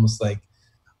there. It was almost like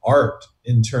art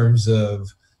in terms of,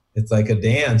 it's like a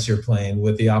dance you're playing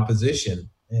with the opposition.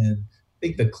 And I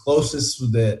think the closest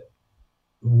that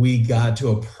we got to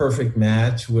a perfect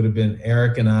match would have been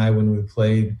Eric and I when we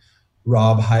played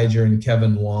Rob Heiger and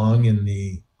Kevin Wong in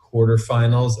the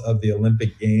quarterfinals of the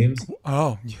Olympic Games.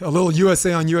 Oh, a little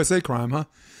USA on USA crime, huh?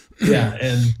 Yeah,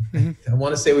 and I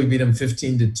want to say we beat them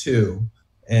 15-2.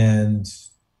 And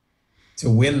to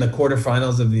win the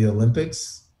quarterfinals of the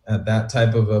Olympics at that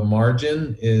type of a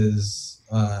margin is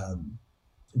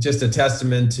just a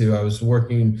testament to, I was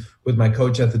working with my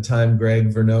coach at the time,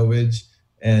 Greg Vernovich,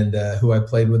 and who I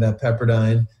played with at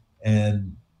Pepperdine.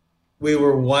 And we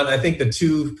were I think the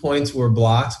 2 points were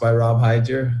blocks by Rob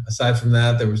Heiger. Aside from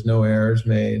that, there was no errors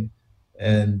made.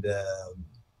 And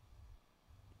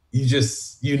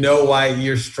you know why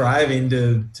you're striving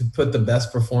to put the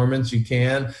best performance you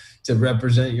can, to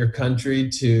represent your country,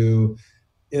 to,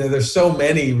 there's so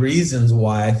many reasons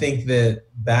why. I think that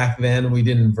back then we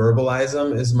didn't verbalize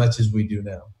them as much as we do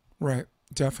now. Right.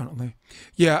 Definitely.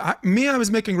 Yeah. I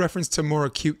was making reference to more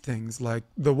acute things like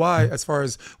the why, as far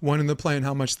as wanting to play and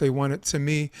how much they want it. To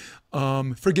me,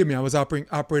 forgive me, I was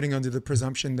operating under the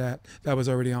presumption that was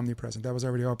already omnipresent. That was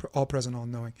already all present, all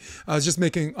knowing. I was just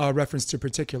making reference to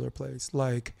particular plays,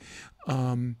 like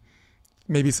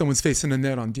maybe someone's facing the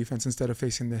net on defense instead of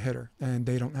facing the hitter, and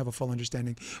they don't have a full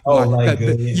understanding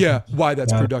why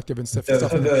that's productive and stuff.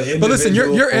 But listen,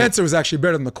 your answer was actually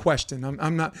better than the question.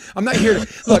 I'm not here to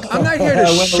look. I'm not here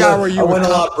to shower you. I went a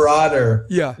lot broader.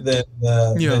 Yeah.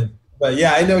 But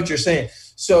yeah, I know what you're saying.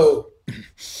 So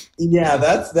yeah,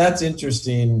 that's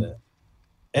interesting.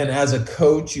 And as a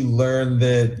coach, you learn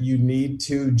that you need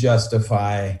to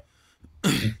justify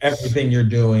everything you're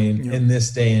doing in this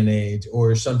day and age,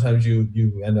 or sometimes you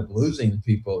end up losing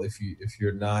people if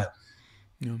you're not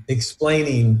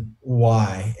explaining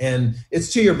why. And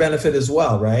it's to your benefit as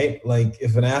well, right? Like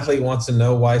if an athlete wants to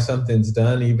know why something's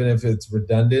done, even if it's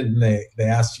redundant, and they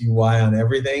ask you why on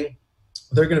everything,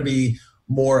 they're going to be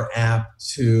more apt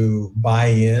to buy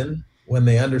in when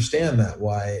they understand that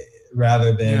why,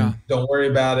 rather than don't worry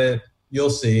about it, you'll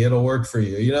see, it'll work for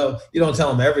you. You don't tell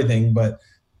them everything, but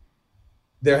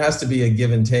there has to be a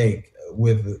give and take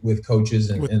with coaches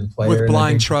and players. With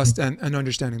blind trust and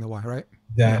understanding the why, right?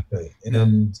 Exactly.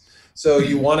 And so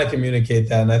you want to communicate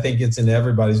that. And I think it's in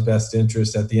everybody's best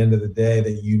interest at the end of the day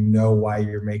that you know why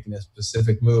you're making a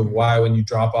specific move, why when you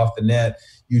drop off the net,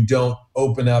 you don't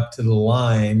open up to the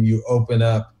line, you open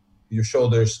up your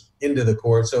shoulders into the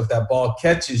court. So if that ball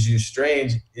catches you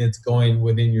strange, it's going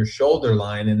within your shoulder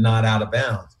line and not out of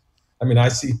bounds. I mean, I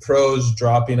see pros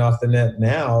dropping off the net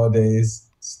nowadays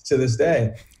to this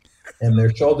day, and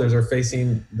their shoulders are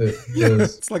facing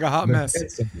it's like a hot mess.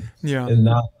 And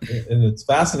it's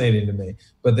fascinating to me,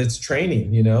 but it's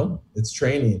training, it's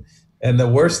training. And the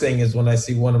worst thing is when I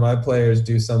see one of my players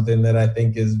do something that I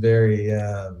think is very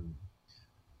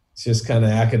just kind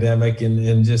of academic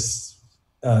and just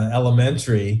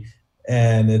elementary,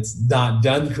 and it's not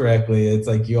done correctly. It's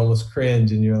like you almost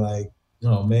cringe and you're like,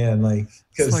 oh man, like,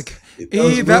 because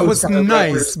that was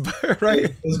nice,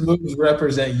 right? Those moves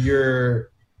represent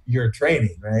your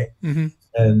training, right? Mm-hmm.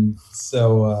 And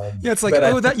so it's like,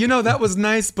 that was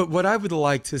nice, but what I would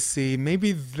like to see,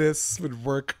 maybe this would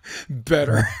work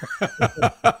better.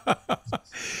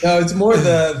 No, it's more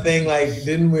the thing, like,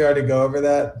 didn't we already go over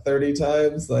that 30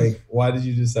 times? Like, why did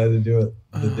you decide to do it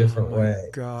the different way?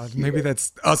 God, maybe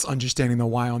that's us understanding the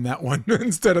why on that one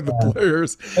instead of the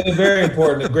players. And it's very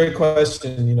important. A great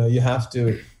question. You have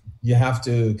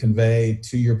to convey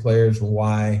to your players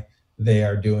why they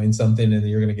are doing something, and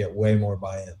you're going to get way more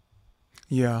buy-in.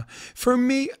 Yeah. For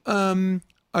me,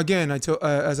 again,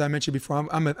 as I mentioned before,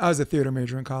 I was a theater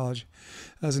major in college.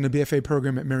 I was in the BFA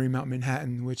program at Marymount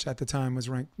Manhattan, which at the time was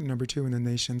ranked number 2 in the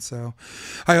nation. So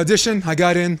I auditioned, I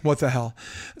got in, what the hell.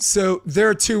 So there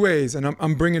are 2 ways, and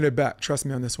I'm bringing it back. Trust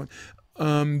me on this one.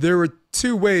 There were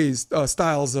 2 ways,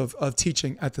 styles of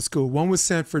teaching at the school. One was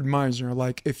Sanford Meisner.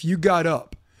 Like, if you got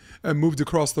up and moved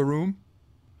across the room,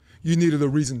 you needed a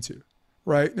reason to.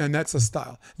 Right? And that's a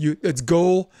style. It's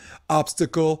goal,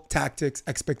 obstacle, tactics,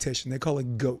 expectation. They call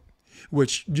it GOAT,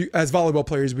 which as volleyball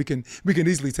players, we can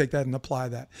easily take that and apply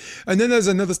that. And then there's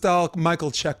another style,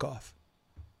 Michael Chekhov.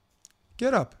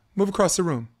 Get up, move across the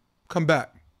room, come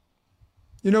back.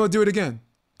 You know what? Do it again.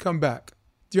 Come back.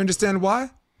 Do you understand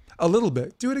why? A little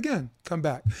bit. Do it again. Come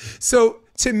back. So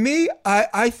to me,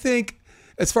 I think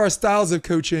as far as styles of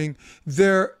coaching,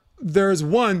 there's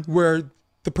one where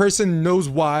the person knows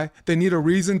why. They need a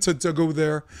reason to go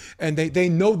there, and they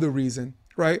know the reason,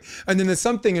 right? And then there's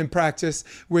something in practice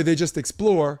where they just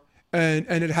explore, and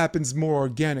it happens more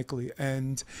organically.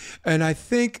 And I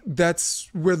think that's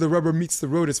where the rubber meets the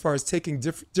road as far as taking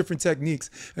different techniques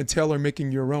and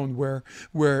tailor-making your own, where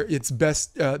it's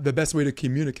the best way to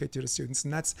communicate to the students.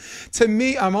 And that's, to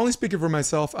me, I'm only speaking for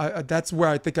myself. That's where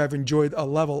I think I've enjoyed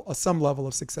some level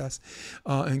of success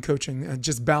in coaching and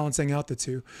just balancing out the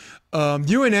 2.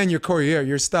 You and your Courier,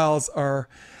 your styles are,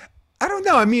 I don't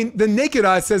know. I mean, the naked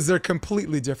eye says they're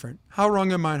completely different. How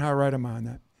wrong am I and how right am I on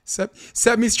that?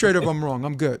 Set me straight if I'm wrong.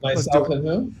 I'm good. Myself and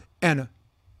who? Anna.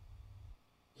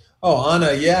 Oh,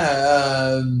 Anna.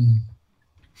 Yeah.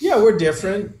 Yeah, we're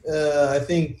different. I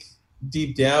think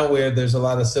deep down there's a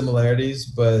lot of similarities,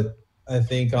 but I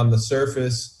think on the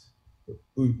surface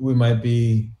we might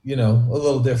be, a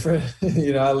little different.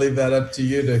 I'll leave that up to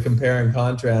you to compare and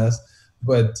contrast.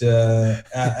 But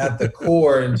at the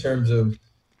core, in terms of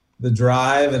the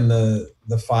drive and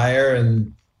the fire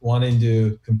and wanting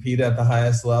to compete at the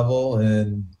highest level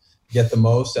and get the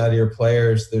most out of your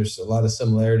players, there's a lot of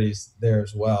similarities there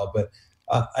as well. But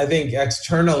I think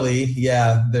externally,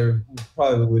 there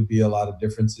probably would be a lot of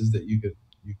differences that you could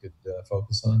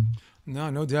focus on.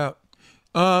 No doubt.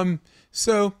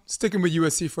 So sticking with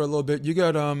USC for a little bit, you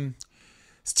got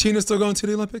is Tina still going to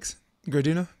the Olympics?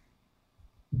 Gardena?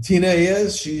 Tina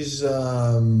is. She's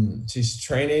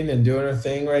training and doing her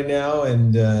thing right now,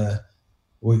 and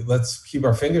let's keep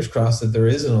our fingers crossed that there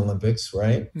is an Olympics,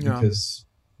 right? Yeah. Because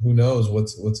who knows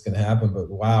what's going to happen. But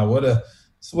wow, what a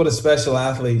special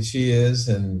athlete she is,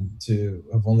 and to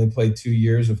have only played 2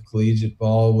 years of collegiate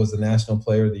ball, was the National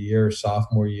Player of the Year her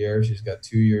sophomore year. She's got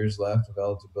 2 years left of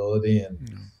eligibility, and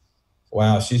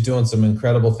wow, she's doing some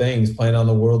incredible things, playing on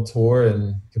the world tour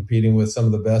and competing with some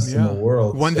of the best in the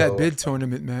world. Won that bid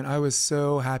tournament, man. I was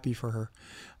so happy for her.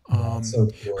 So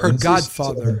cool.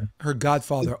 Her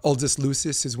godfather, Aldous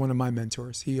Lucis, is one of my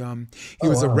mentors. He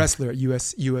was a wrestler at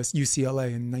UCLA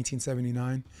in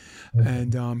 1979,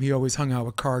 and he always hung out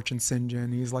with Karch and St.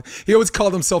 John. He always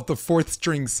called himself the 4th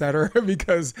string setter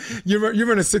because you're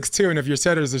in a 6'2", and if your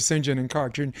setters are St. John and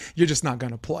Karch, you're just not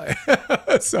gonna play.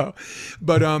 So,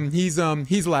 but he's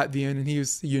Latvian, and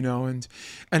he's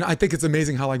and I think it's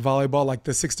amazing how like volleyball, like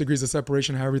the 6 degrees of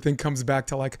separation, how everything comes back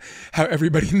to like how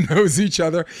everybody knows each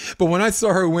other. But when I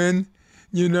saw her win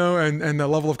and the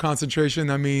level of concentration.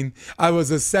 I mean, I was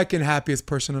the second happiest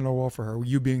person in the world for her,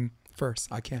 you being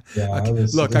first. I can't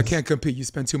compete. You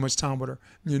spend too much time with her,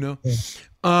 Yeah.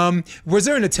 Was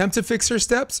there an attempt to fix her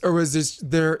steps, or was this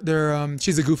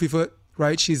she's a goofy foot,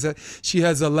 right? She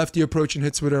has a lefty approach and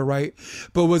hits with her right.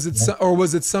 But was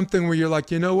it something where you're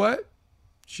like, you know what?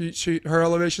 Her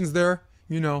elevation's there,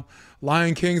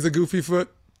 Lion King's a goofy foot,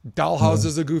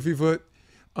 Dalhausser's a goofy foot.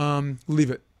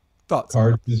 Leave it. Thoughts?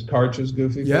 Karch was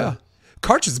goofy. Yeah.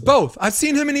 Karch is both. I've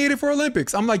seen him in the '84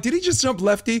 Olympics. I'm like, did he just jump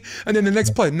lefty? And then the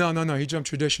next play, no, he jumped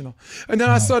traditional. And then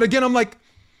I saw it again. I'm like,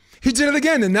 he did it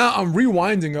again. And now I'm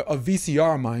rewinding a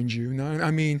VCR, mind you.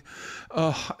 I mean,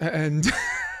 and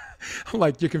I'm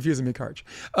like, you're confusing me, Karch.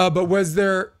 But was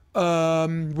there?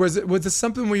 Was it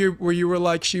something where you were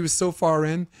like, she was so far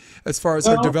in as far as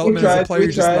her development as a player,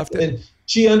 you just left it? And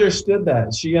she understood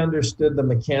that. She understood the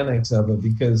mechanics of it,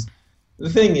 because the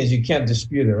thing is, you can't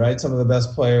dispute it, right? Some of the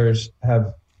best players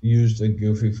have used a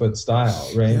goofy foot style,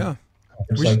 right? Yeah.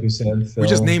 Like we said, Phil. We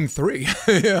just named 3.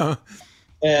 Yeah.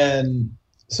 And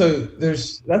so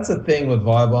that's the thing with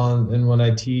volleyball, and when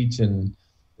I teach and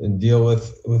deal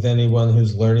with anyone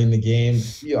who's learning the game,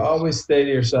 you always say to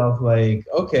yourself, like,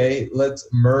 okay, let's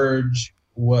merge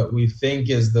what we think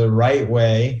is the right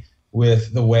way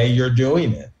with the way you're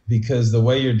doing it, because the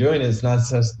way you're doing it is not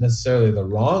necessarily the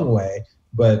wrong way,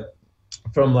 but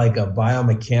from like a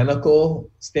biomechanical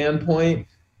standpoint,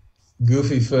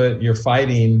 goofy foot, your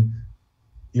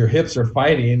hips are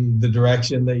fighting the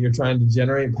direction that you're trying to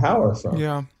generate power from.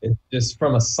 Yeah. It's just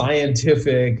from a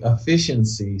scientific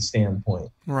efficiency standpoint.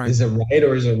 Right. Is it right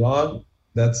or is it wrong?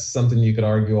 That's something you could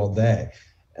argue all day.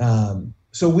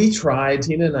 So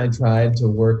Tina and I tried to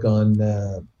work on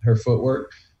her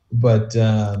footwork, but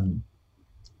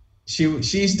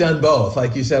she's done both,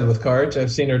 like you said with Karch.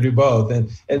 I've seen her do both,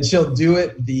 and she'll do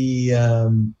it the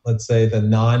let's say the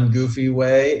non-goofy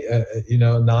way,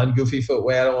 non-goofy foot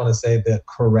way. I don't want to say the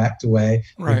correct way,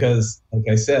 right, because like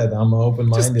I said, I'm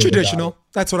open-minded. Just traditional.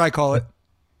 That's what I call it.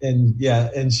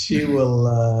 And she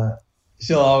will.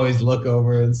 She'll always look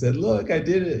over and say, "Look, I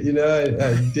did it.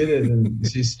 I did it." And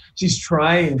she's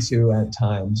trying to at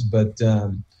times, but.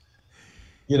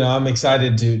 I'm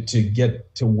excited to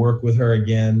get to work with her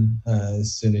again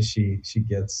as soon as she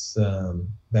gets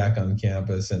back on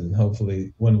campus, and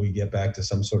hopefully when we get back to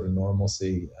some sort of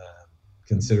normalcy,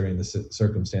 considering the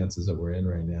circumstances that we're in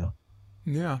right now.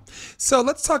 Yeah. So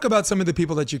let's talk about some of the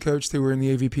people that you coached who were in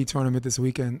the AVP tournament this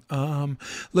weekend.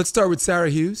 Let's start with Sarah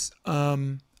Hughes.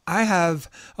 I have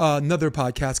another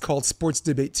podcast called Sports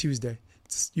Debate Tuesday.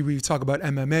 We talk about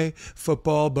MMA,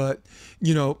 football, but,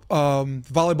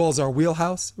 volleyball is our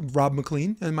wheelhouse, Rob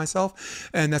McLean and myself.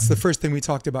 And that's the first thing we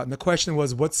talked about. And the question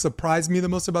was, what surprised me the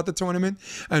most about the tournament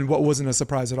and what wasn't a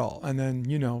surprise at all? And then,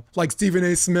 like Stephen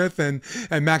A. Smith and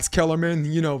Max Kellerman,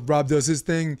 Rob does his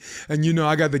thing. And,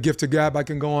 I got the gift of gab. I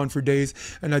can go on for days,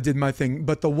 and I did my thing.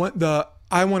 But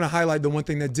I want to highlight the one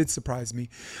thing that did surprise me.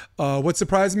 What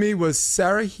surprised me was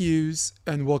Sarah Hughes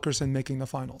and Wilkerson making the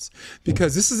finals,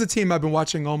 because this is a team I've been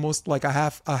watching almost like a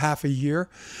half a year.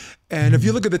 And if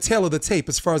you look at the tail of the tape,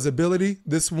 as far as ability,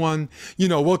 this one,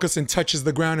 Wilkerson touches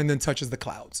the ground and then touches the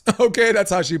clouds. Okay,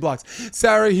 that's how she blocks.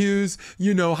 Sarah Hughes,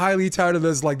 highly touted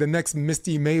as like the next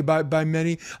Misty May by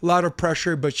many. A lot of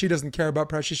pressure, but she doesn't care about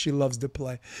pressure. She loves to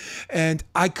play. And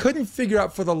I couldn't figure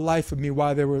out for the life of me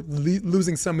why they were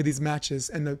losing some of these matches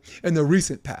in the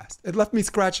recent past. It left me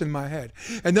scratching my head.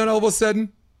 And then all of a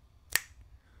sudden,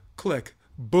 click,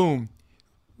 boom,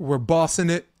 we're bossing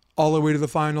it all the way to the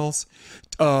finals.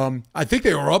 I think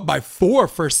they were up by 4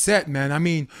 first set, man. I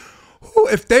mean,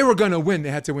 if they were going to win, they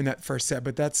had to win that first set.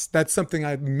 But that's something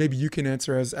maybe you can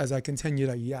answer as I continue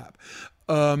to yap.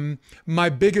 My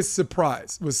biggest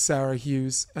surprise was Sarah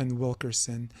Hughes and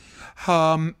Wilkerson.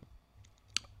 How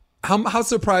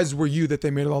surprised were you that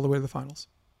they made it all the way to the finals?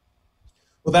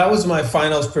 Well, that was my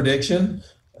finals prediction.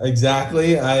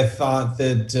 Exactly. I thought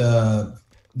that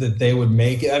they would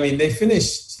make it. I mean, they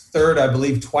finished third, I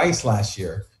believe, twice last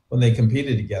year when they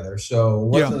competed together. So it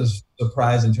wasn't a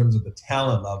surprise in terms of the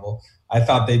talent level. I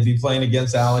thought they'd be playing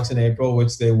against Alex in April,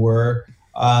 which they were.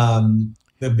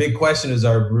 The big question is,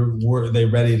 were they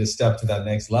ready to step to that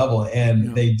next level?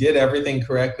 And they did everything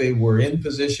correctly. Were in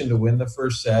position to win the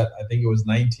first set. I think it was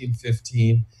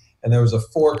 19-15. And there was a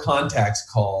 4 contacts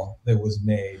call that was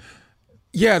made.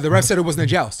 Yeah, the ref said it wasn't a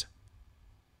joust.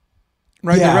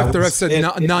 Right? Yeah, the ref said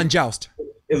non-joust.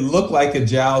 It looked like a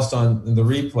joust on the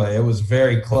replay. It was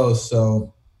very close.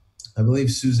 So I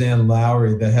believe Suzanne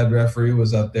Lowry, the head referee,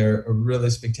 was up there, a really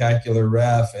spectacular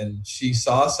ref, and she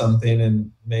saw something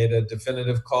and made a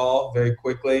definitive call very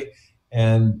quickly.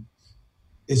 And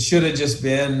it should have just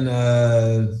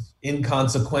been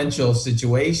inconsequential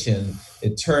situation.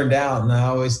 It turned out, and I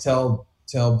always tell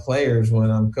players when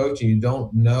I'm coaching, you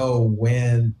don't know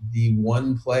when the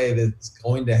one play that's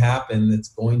going to happen that's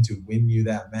going to win you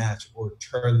that match or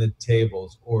turn the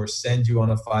tables or send you on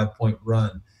a 5-point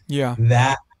run. Yeah.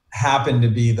 That happened to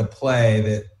be the play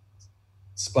that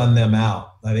spun them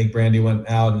out. I think Brandy went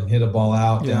out and hit a ball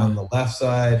out down the left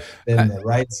side, then the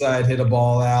right side hit a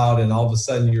ball out, and all of a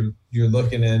sudden you're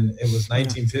looking, and it was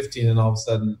 19-15, and all of a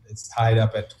sudden it's tied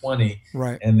up at 20,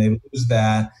 right? And they lose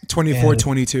that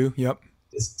 24-22. Yep,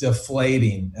 it's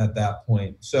deflating at that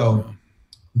point. So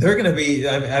they're going to be.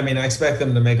 I mean, I expect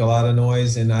them to make a lot of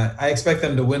noise, and I expect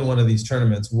them to win one of these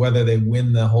tournaments. Whether they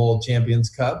win the whole Champions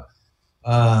Cup,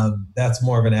 that's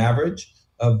more of an average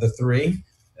of the three.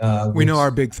 We know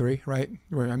our big three, right?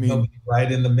 I mean,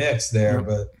 right in the mix there,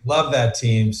 but love that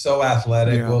team. So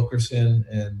athletic, Wilkerson,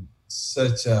 and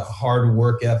such a hard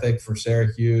work ethic for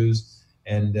Syracuse.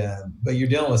 And but you're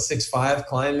dealing with 6'5"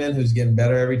 Kleinman, who's getting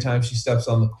better every time she steps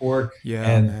on the court. Yeah,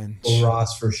 and April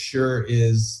Ross for sure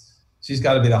she's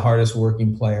got to be the hardest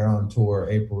working player on tour.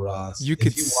 April Ross.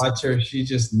 If you watch her, she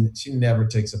never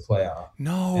takes a play off.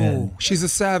 No, she's a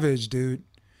savage, dude.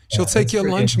 She'll take your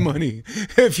lunch money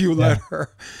if you let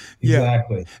her.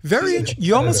 Exactly. Very.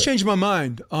 You almost changed my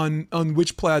mind on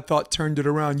which play I thought turned it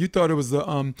around. You thought it was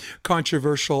the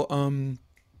controversial, the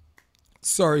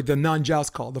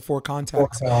non-joust call, the 4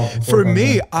 contacts. For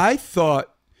me, I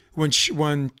thought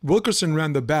when Wilkerson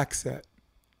ran the back set,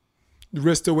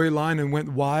 wrist away line and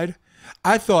went wide,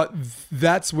 I thought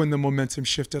that's when the momentum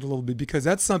shifted a little bit, because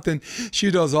that's something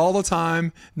she does all the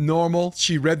time, normal.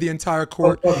 She read the entire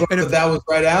court. And that was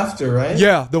right after, right?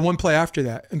 Yeah, the one play after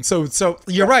that. And so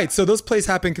you're right. So those plays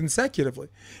happen consecutively.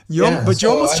 You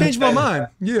almost changed my mind.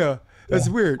 Yeah, that's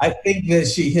weird. I think that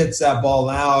she hits that ball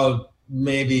out.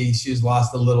 Maybe she's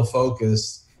lost a little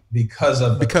focus because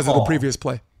of the previous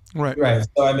play. Right. Right.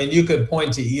 So, I mean, you could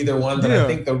point to either one, but I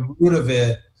think the root of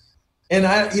it, and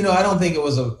I don't think it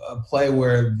was a play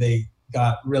where they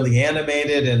got really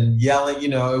animated and yelling.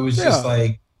 It was just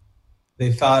like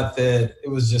they thought that it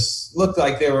was just looked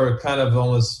like they were kind of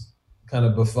almost kind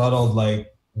of befuddled, like,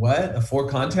 what? 4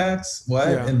 contacts? What?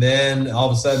 Yeah. And then all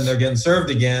of a sudden they're getting served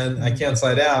again. I can't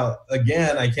side out.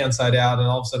 Again, I can't side out. And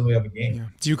all of a sudden we have a game. Yeah.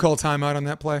 Do you call timeout on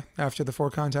that play after the 4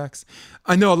 contacts?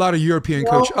 I know a lot of European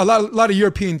coaches, a lot of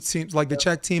European teams, like the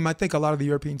Czech team, I think a lot of the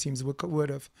European teams would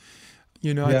have.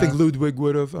 I think Ludwig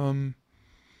would have. I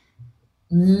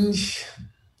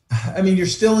mean, you're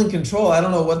still in control. I don't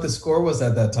know what the score was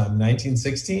at that time.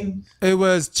 1916? It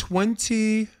was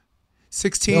 20-16,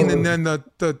 and then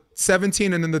the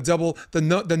 17, and then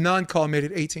the non-call made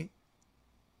it 18.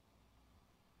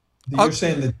 You're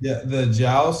saying the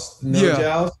joust,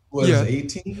 joust was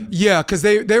 18? Yeah, because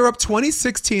they were up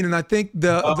 20-16, and I think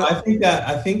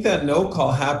I think that no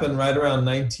call happened right around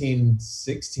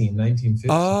 1916, 1915.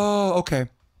 Oh, okay.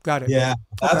 Got it. Yeah,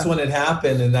 that's when it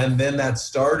happened, and then that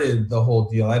started the whole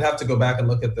deal. I'd have to go back and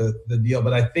look at the deal,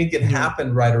 but I think it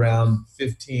happened right around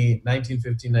 1915,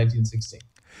 1916.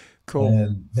 Cool.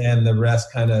 And then the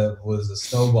rest kind of was a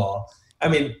snowball. I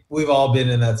mean, we've all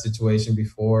been in that situation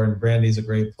before, and Brandy's a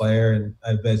great player, and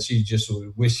I bet she just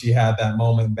would wish she had that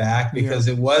moment back, because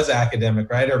it was academic,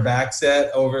 right? Her back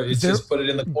set over, just put it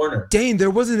in the corner. Dane,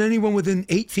 there wasn't anyone within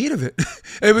 8 feet of it.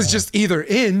 It was just either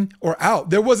in or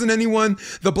out. There wasn't anyone.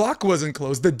 The block wasn't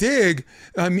closed. The dig.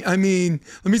 I mean,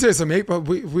 let me tell you something. April,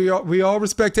 we all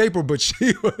respect April, but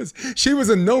she was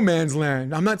in no man's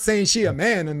land. I'm not saying she a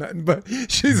man or nothing, but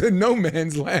she's in no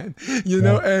man's land,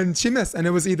 and she missed, and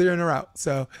it was either in or out.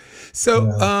 So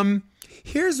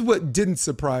here's what didn't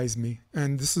surprise me,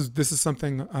 and this is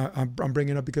something I'm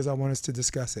bringing up because I want us to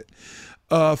discuss it.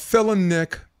 Phil and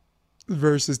Nick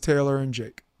versus Taylor and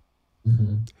Jake.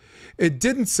 Mm-hmm. It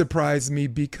didn't surprise me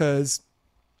because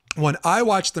when I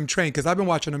watched them train, because I've been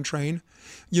watching them train,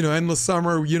 endless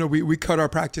summer, we cut our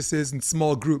practices in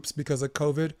small groups because of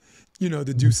COVID,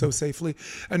 to do so safely.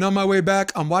 And on my way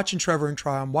back, I'm watching Trevor and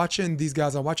Try. I'm watching these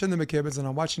guys. I'm watching the McKibbins, and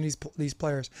I'm watching these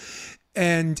players.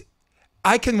 And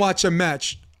I can watch a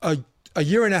match a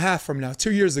year and a half from now,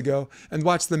 2 years ago, and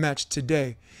watch the match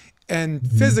today and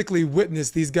physically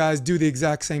witness these guys do the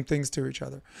exact same things to each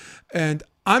other. And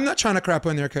I'm not trying to crap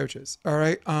on their coaches, all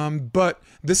right? But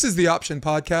this is the Option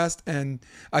Podcast, and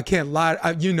I can't lie.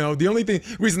 The only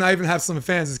reason I even have some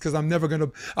fans is because I'm never gonna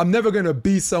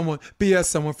BS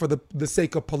someone for the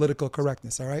sake of political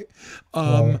correctness, all right?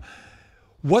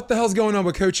 What the hell's going on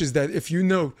with coaches that if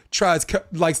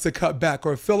likes to cut back,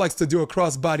 or Phil likes to do a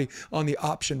crossbody on the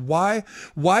option? Why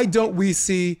don't we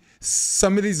see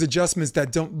some of these adjustments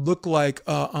that don't look like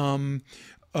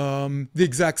the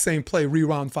exact same play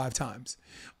rewound 5 times.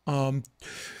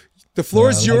 The floor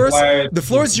is yours. The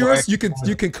floor is yours. You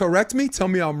can correct me, tell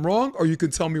me I'm wrong, or you can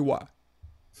tell me why.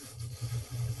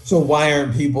 So why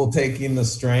aren't people taking the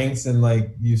strengths and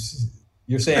like you're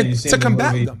saying you see to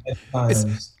combat them?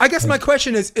 I guess my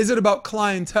question is it about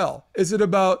clientele? Is it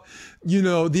about,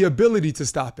 the ability to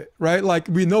stop it, right? Like,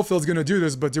 we know Phil's going to do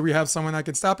this, but do we have someone that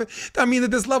can stop it? I mean,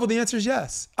 at this level, the answer is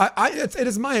yes. It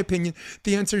is my opinion.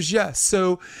 The answer is yes.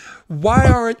 So why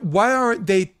aren't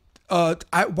they? Why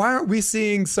aren't we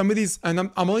seeing some of these? And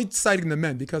I'm only citing the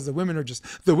men because the women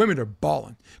are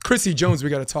balling. Chrissy Jones, we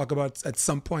got to talk about at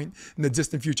some point in the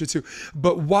distant future too.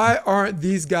 But why aren't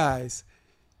these guys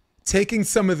taking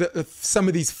some of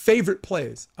these favorite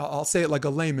plays? I'll say it like a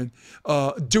layman,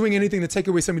 doing anything to take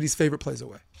away some of these favorite plays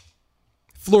away.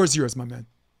 Floor is yours, my man.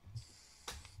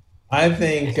 I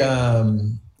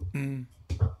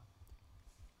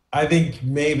think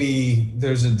maybe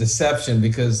there's a deception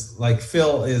because like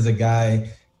Phil is a guy,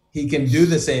 he can do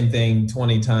the same thing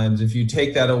 20 times. If you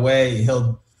take that away,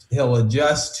 he'll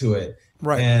adjust to it.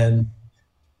 Right. And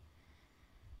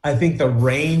I think the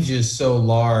range is so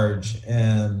large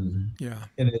and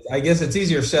I guess it's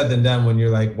easier said than done when you're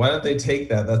like, why don't they take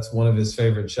that? That's one of his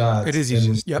favorite shots. It is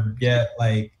easier. Yep. Get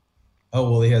like,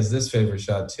 oh, well, he has this favorite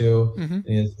shot too. Mm-hmm. And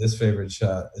he has this favorite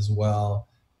shot as well.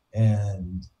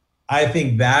 And I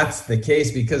think that's the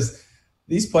case because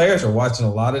these players are watching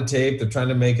a lot of tape. They're trying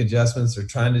to make adjustments. They're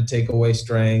trying to take away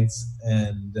strengths.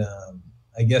 And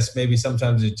I guess maybe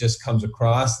sometimes it just comes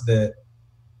across that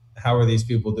how are these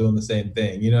people doing the same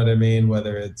thing? You know what I mean?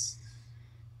 Whether it's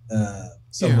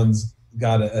someone's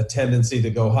got a tendency to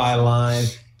go high line.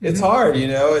 It's hard,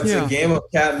 it's a game of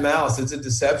cat and mouse. It's a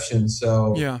deception.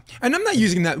 So and I'm not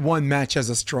using that one match as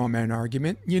a straw man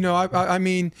argument. I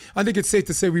mean, I think it's safe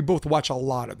to say we both watch a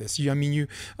lot of this.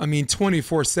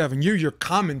 24/7. You're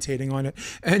commentating on it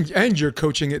and you're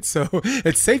coaching it. So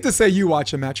it's safe to say you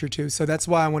watch a match or two. So that's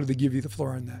why I wanted to give you the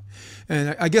floor on that.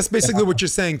 And I guess basically what you're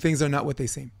saying, things are not what they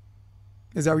seem.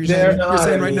 Is that what you're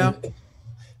saying right now?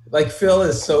 Like Phil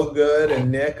is so good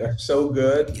and Nick are so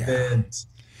good that.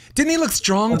 Didn't he look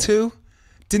strong too?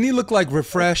 Didn't he look like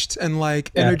refreshed and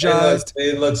like energized?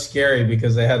 They look scary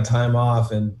because they had time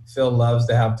off, and Phil loves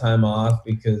to have time off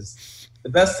because the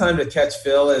best time to catch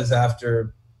Phil is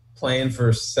after playing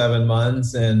for 7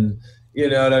 months, and you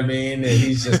know what I mean. And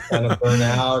he's just kind of burnt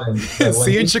out. And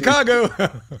see you in Chicago.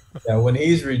 When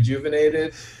he's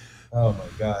rejuvenated, oh my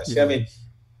gosh! Yeah. I mean,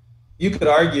 you could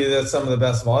argue that some of the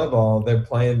best volleyball they're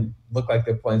playing look like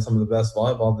they're playing some of the best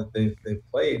volleyball that they've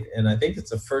played. And I think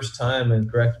it's the first time,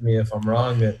 and correct me if I'm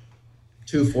wrong, that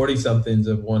 2 40-somethings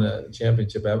have won a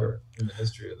championship ever in the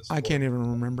history of the sport. I can't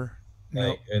even remember.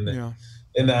 Like, in the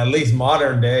at least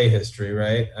modern day history,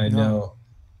 right? I know.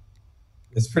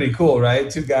 It's pretty cool, right?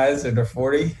 2 guys that are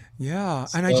 40. Yeah.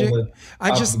 And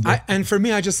and for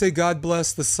me, I just say God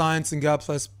bless the science and God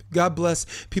bless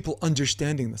people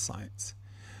understanding the science.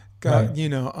 God,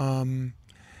 right.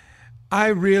 I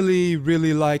really,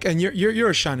 really like, and you're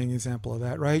a shining example of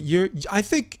that, right? I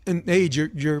think in age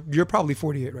you're probably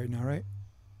 48 right now, right?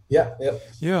 Yeah. Yep.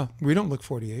 Yeah. We don't look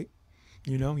 48.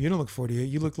 You don't look 48.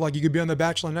 You look like you could be on The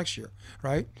Bachelor next year,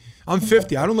 right? I'm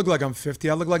 50. I don't look like I'm 50.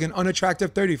 I look like an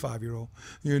unattractive 35-year-old.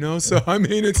 So I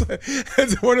mean, it's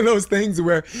one of those things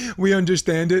where we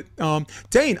understand it.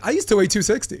 Dain, I used to weigh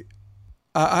 260.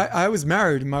 I was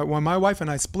married. When my wife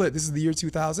and I split, this is the year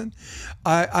 2000,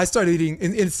 I started eating,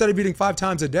 instead of eating 5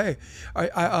 times a day,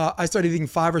 I started eating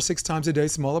 5 or 6 times a day,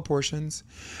 smaller portions.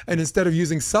 And instead of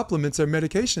using supplements or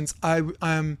medications,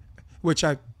 I'm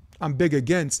big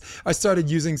against, I started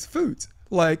using foods.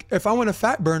 Like if I want a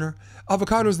fat burner,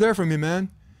 avocado's there for me,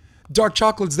 man. Dark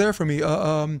chocolate's there for me.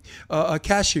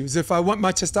 Cashews. If I want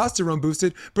my testosterone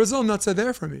boosted, Brazil nuts are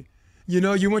there for me.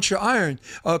 You want your iron.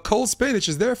 Cold spinach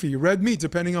is there for you. Red meat,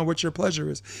 depending on what your pleasure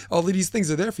is. All of these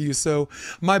things are there for you. So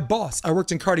my boss, I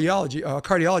worked in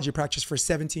cardiology practice for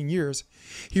 17 years.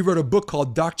 He wrote a book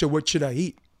called Doctor, What Should I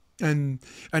Eat? And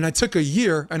I took a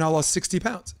year and I lost 60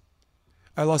 pounds.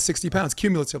 I lost 60 pounds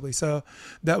cumulatively. So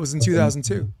that was in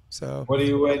 2002. So what are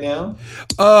you right now?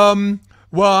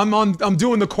 Well, I'm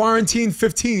doing the quarantine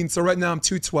 15. So right now I'm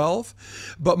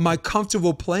 212, but my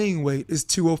comfortable playing weight is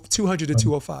 200 to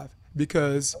 205.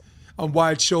 Because I'm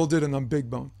wide-shouldered and I'm big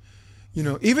bone.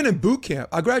 Even in boot camp,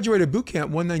 I graduated boot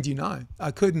camp 199.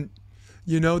 I couldn't,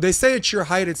 they say at your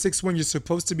height at 6'1", you're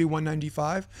supposed to be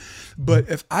 195. But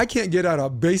if I can't get out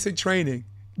of basic training,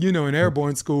 in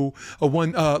airborne school,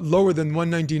 lower than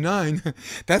 199,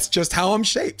 that's just how I'm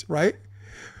shaped, right?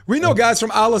 We know guys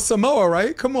from Ala Samoa,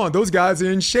 right? Come on, those guys are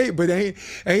in shape, but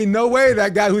ain't no way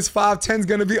that guy who's 5'10" is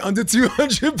gonna be under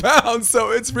 200 pounds.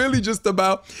 So it's really just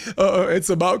about it's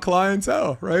about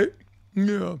clientele, right?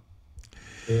 Yeah.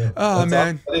 Oh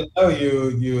man, awesome. I didn't know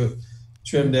you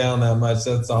trimmed down that much.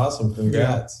 That's awesome.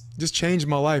 Congrats. Yeah. Just changed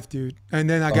my life, dude. And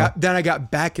then I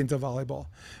got back into volleyball,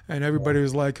 and everybody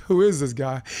was like, "Who is this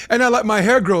guy?" And I let my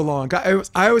hair grow long.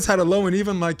 I always had a low and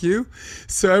even like you,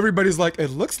 so everybody's like, "It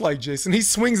looks like Jason." He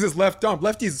swings his left arm.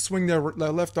 Lefties swing their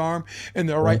left arm, and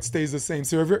their right stays the same.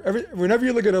 So whenever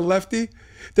you look at a lefty,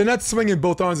 they're not swinging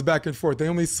both arms back and forth. They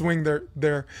only swing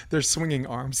their swinging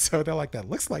arms. So they're like, "That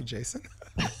looks like Jason."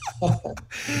 All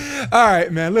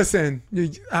right, man. Listen,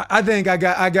 I think I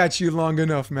got you long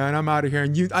enough, man. I'm out of here,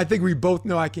 and I think we both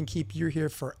know I can keep you here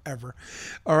forever.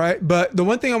 All right, but the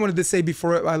one thing I wanted to say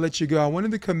before I let you go, I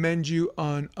wanted to commend you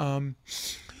on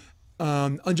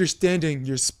understanding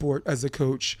your sport as a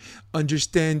coach,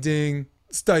 understanding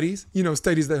studies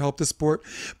that help the sport.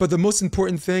 But the most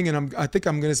important thing, and I think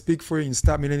I'm going to speak for you and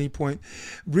stop me at any point,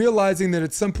 realizing that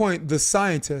at some point the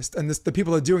scientists and the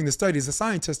people that are doing the studies, the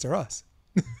scientists are us.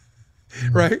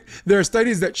 Right? There are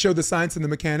studies that show the science and the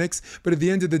mechanics, but at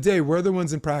the end of the day, we're the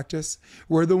ones in practice.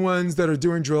 We're the ones that are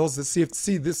doing drills that see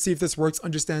if this works,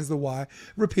 understands the why,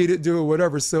 repeat it, do it,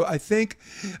 whatever. So I think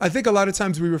a lot of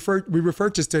times we refer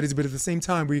to studies, but at the same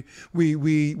time we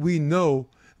know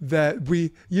that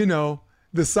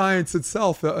the science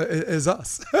itself is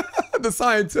us, the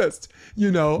scientist.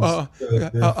 You're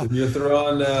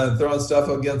throwing stuff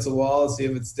against the wall, see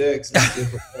if it sticks, and see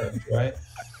if it works, right?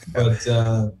 But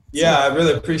I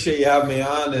really appreciate you having me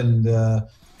on, and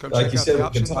like you said, we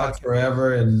can talk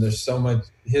forever, and there's so much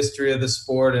history of the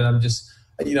sport, and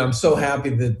I'm so happy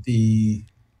that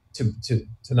to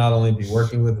not only be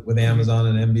working with Amazon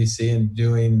and NBC and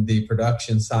doing the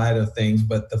production side of things,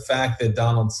 but the fact that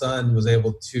Donald's son was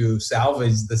able to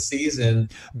salvage the season,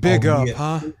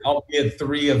 albeit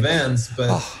 3 events,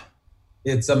 but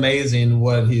it's amazing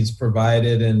what he's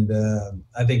provided, and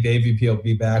I think the AVP will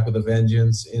be back with a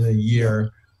vengeance in a year.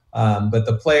 But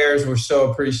the players were so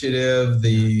appreciative.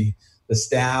 The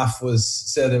staff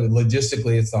said that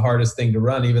logistically it's the hardest thing to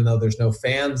run, even though there's no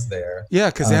fans there.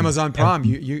 Yeah, because Amazon Prime,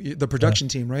 you the production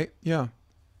team, right? Yeah.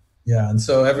 Yeah, and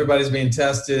so everybody's being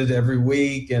tested every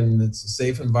week, and it's a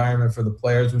safe environment for the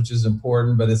players, which is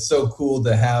important. But it's so cool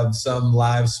to have some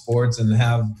live sports and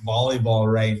have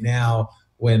volleyball right now,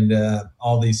 when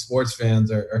all these sports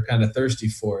fans are kind of thirsty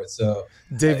for it. So,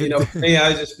 David, for me,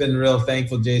 I've just been real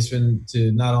thankful, Jason,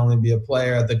 to not only be a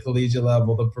player at the collegiate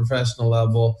level, the professional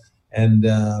level, and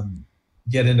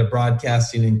get into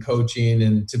broadcasting and coaching,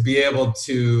 and to be able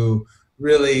to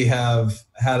really have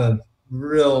had a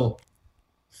real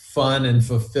fun and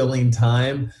fulfilling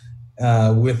time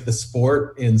with the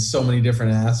sport in so many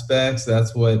different aspects.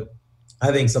 That's what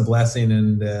I think is a blessing.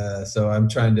 And so I'm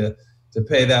trying to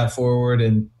pay that forward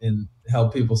and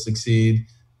help people succeed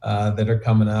that are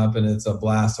coming up. And it's a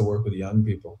blast to work with young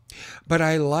people. But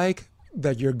I like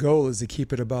that your goal is to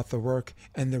keep it about the work,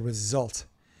 and the result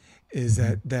is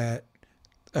that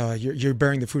you're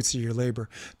bearing the fruits of your labor.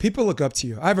 People look up to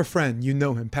you. I have a friend, you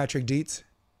know him, Patrick Dietz.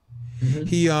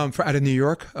 He out of New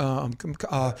York,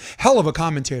 hell of a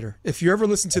commentator. If you ever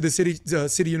listen to the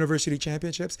City University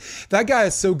Championships, that guy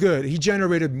is so good. He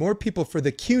generated more people for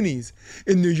the CUNYs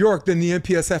in New York than the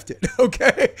NPSF did.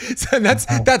 Okay, so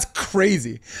that's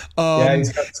crazy.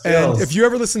 He's got skills. And if you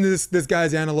ever listen to this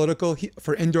guy's analytical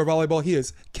for indoor volleyball, he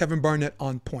is Kevin Barnett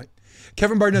on point.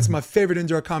 Kevin Barnett's my favorite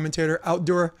indoor commentator.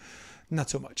 Outdoor,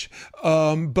 not so much.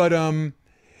 But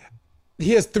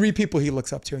he has 3 people he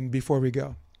looks up to. And before we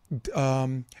go.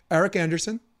 Eric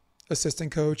Anderson, assistant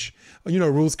coach,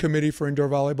 rules committee for indoor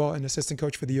volleyball, and assistant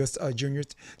coach for the U.S.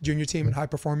 junior team in high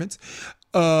performance.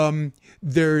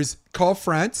 There's Carl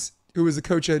France, who was a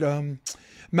coach at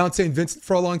Mount St. Vincent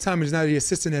for a long time, and is now the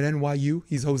assistant at NYU.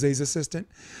 He's Jose's assistant,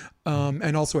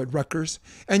 and also at Rutgers.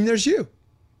 And there's you.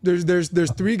 There's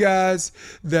 3 guys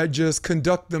that just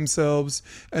conduct themselves,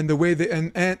 and the way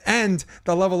and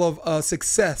the level of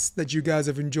success that you guys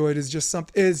have enjoyed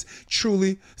is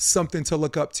truly something to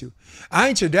look up to. I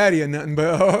ain't your daddy or nothing,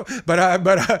 but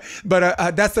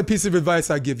that's the piece of advice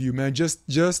I give you, man.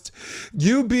 Just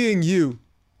you being you,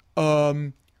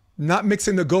 not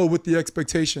mixing the goal with the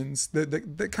expectations.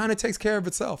 That kind of takes care of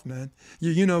itself, man.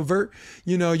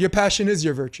 Your passion is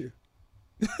your virtue.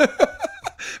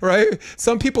 Right?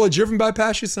 Some people are driven by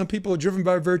passion. Some people are driven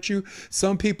by virtue.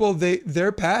 Some people,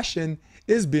 their passion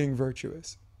is being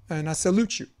virtuous. And I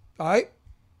salute you. All right?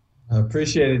 I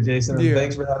appreciate it, Jason. And Yeah.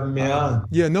 thanks for having me on.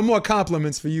 Yeah, no more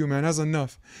compliments for you, man. That's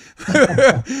enough.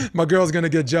 My girl's going to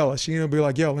get jealous. She's going to be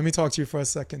like, yo, let me talk to you for a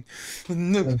second.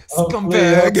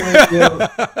 Scumbag.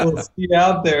 We'll see you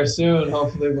out there soon,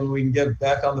 hopefully, when we can get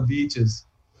back on the beaches.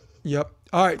 Yep.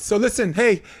 All right. So listen,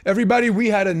 hey, everybody, we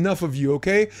had enough of you,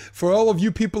 okay? For all of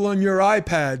you people on your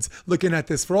iPads looking at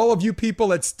this, for all of you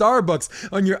people at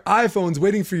Starbucks on your iPhones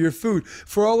waiting for your food,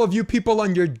 for all of you people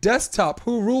on your desktop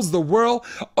who rules the world,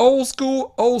 old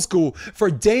school, old school. For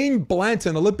Dain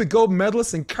Blanton, Olympic gold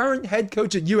medalist and current head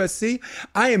coach at USC,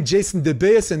 I am Jason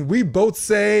DeBeas, and we both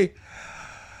say,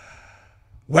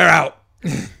 we're out.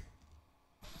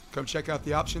 Come check out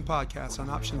the Option Podcast on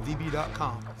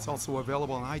OptionVB.com. It's also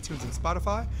available on iTunes and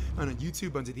Spotify and on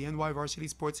YouTube under the NY Varsity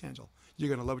Sports handle. You're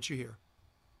going to love what you hear.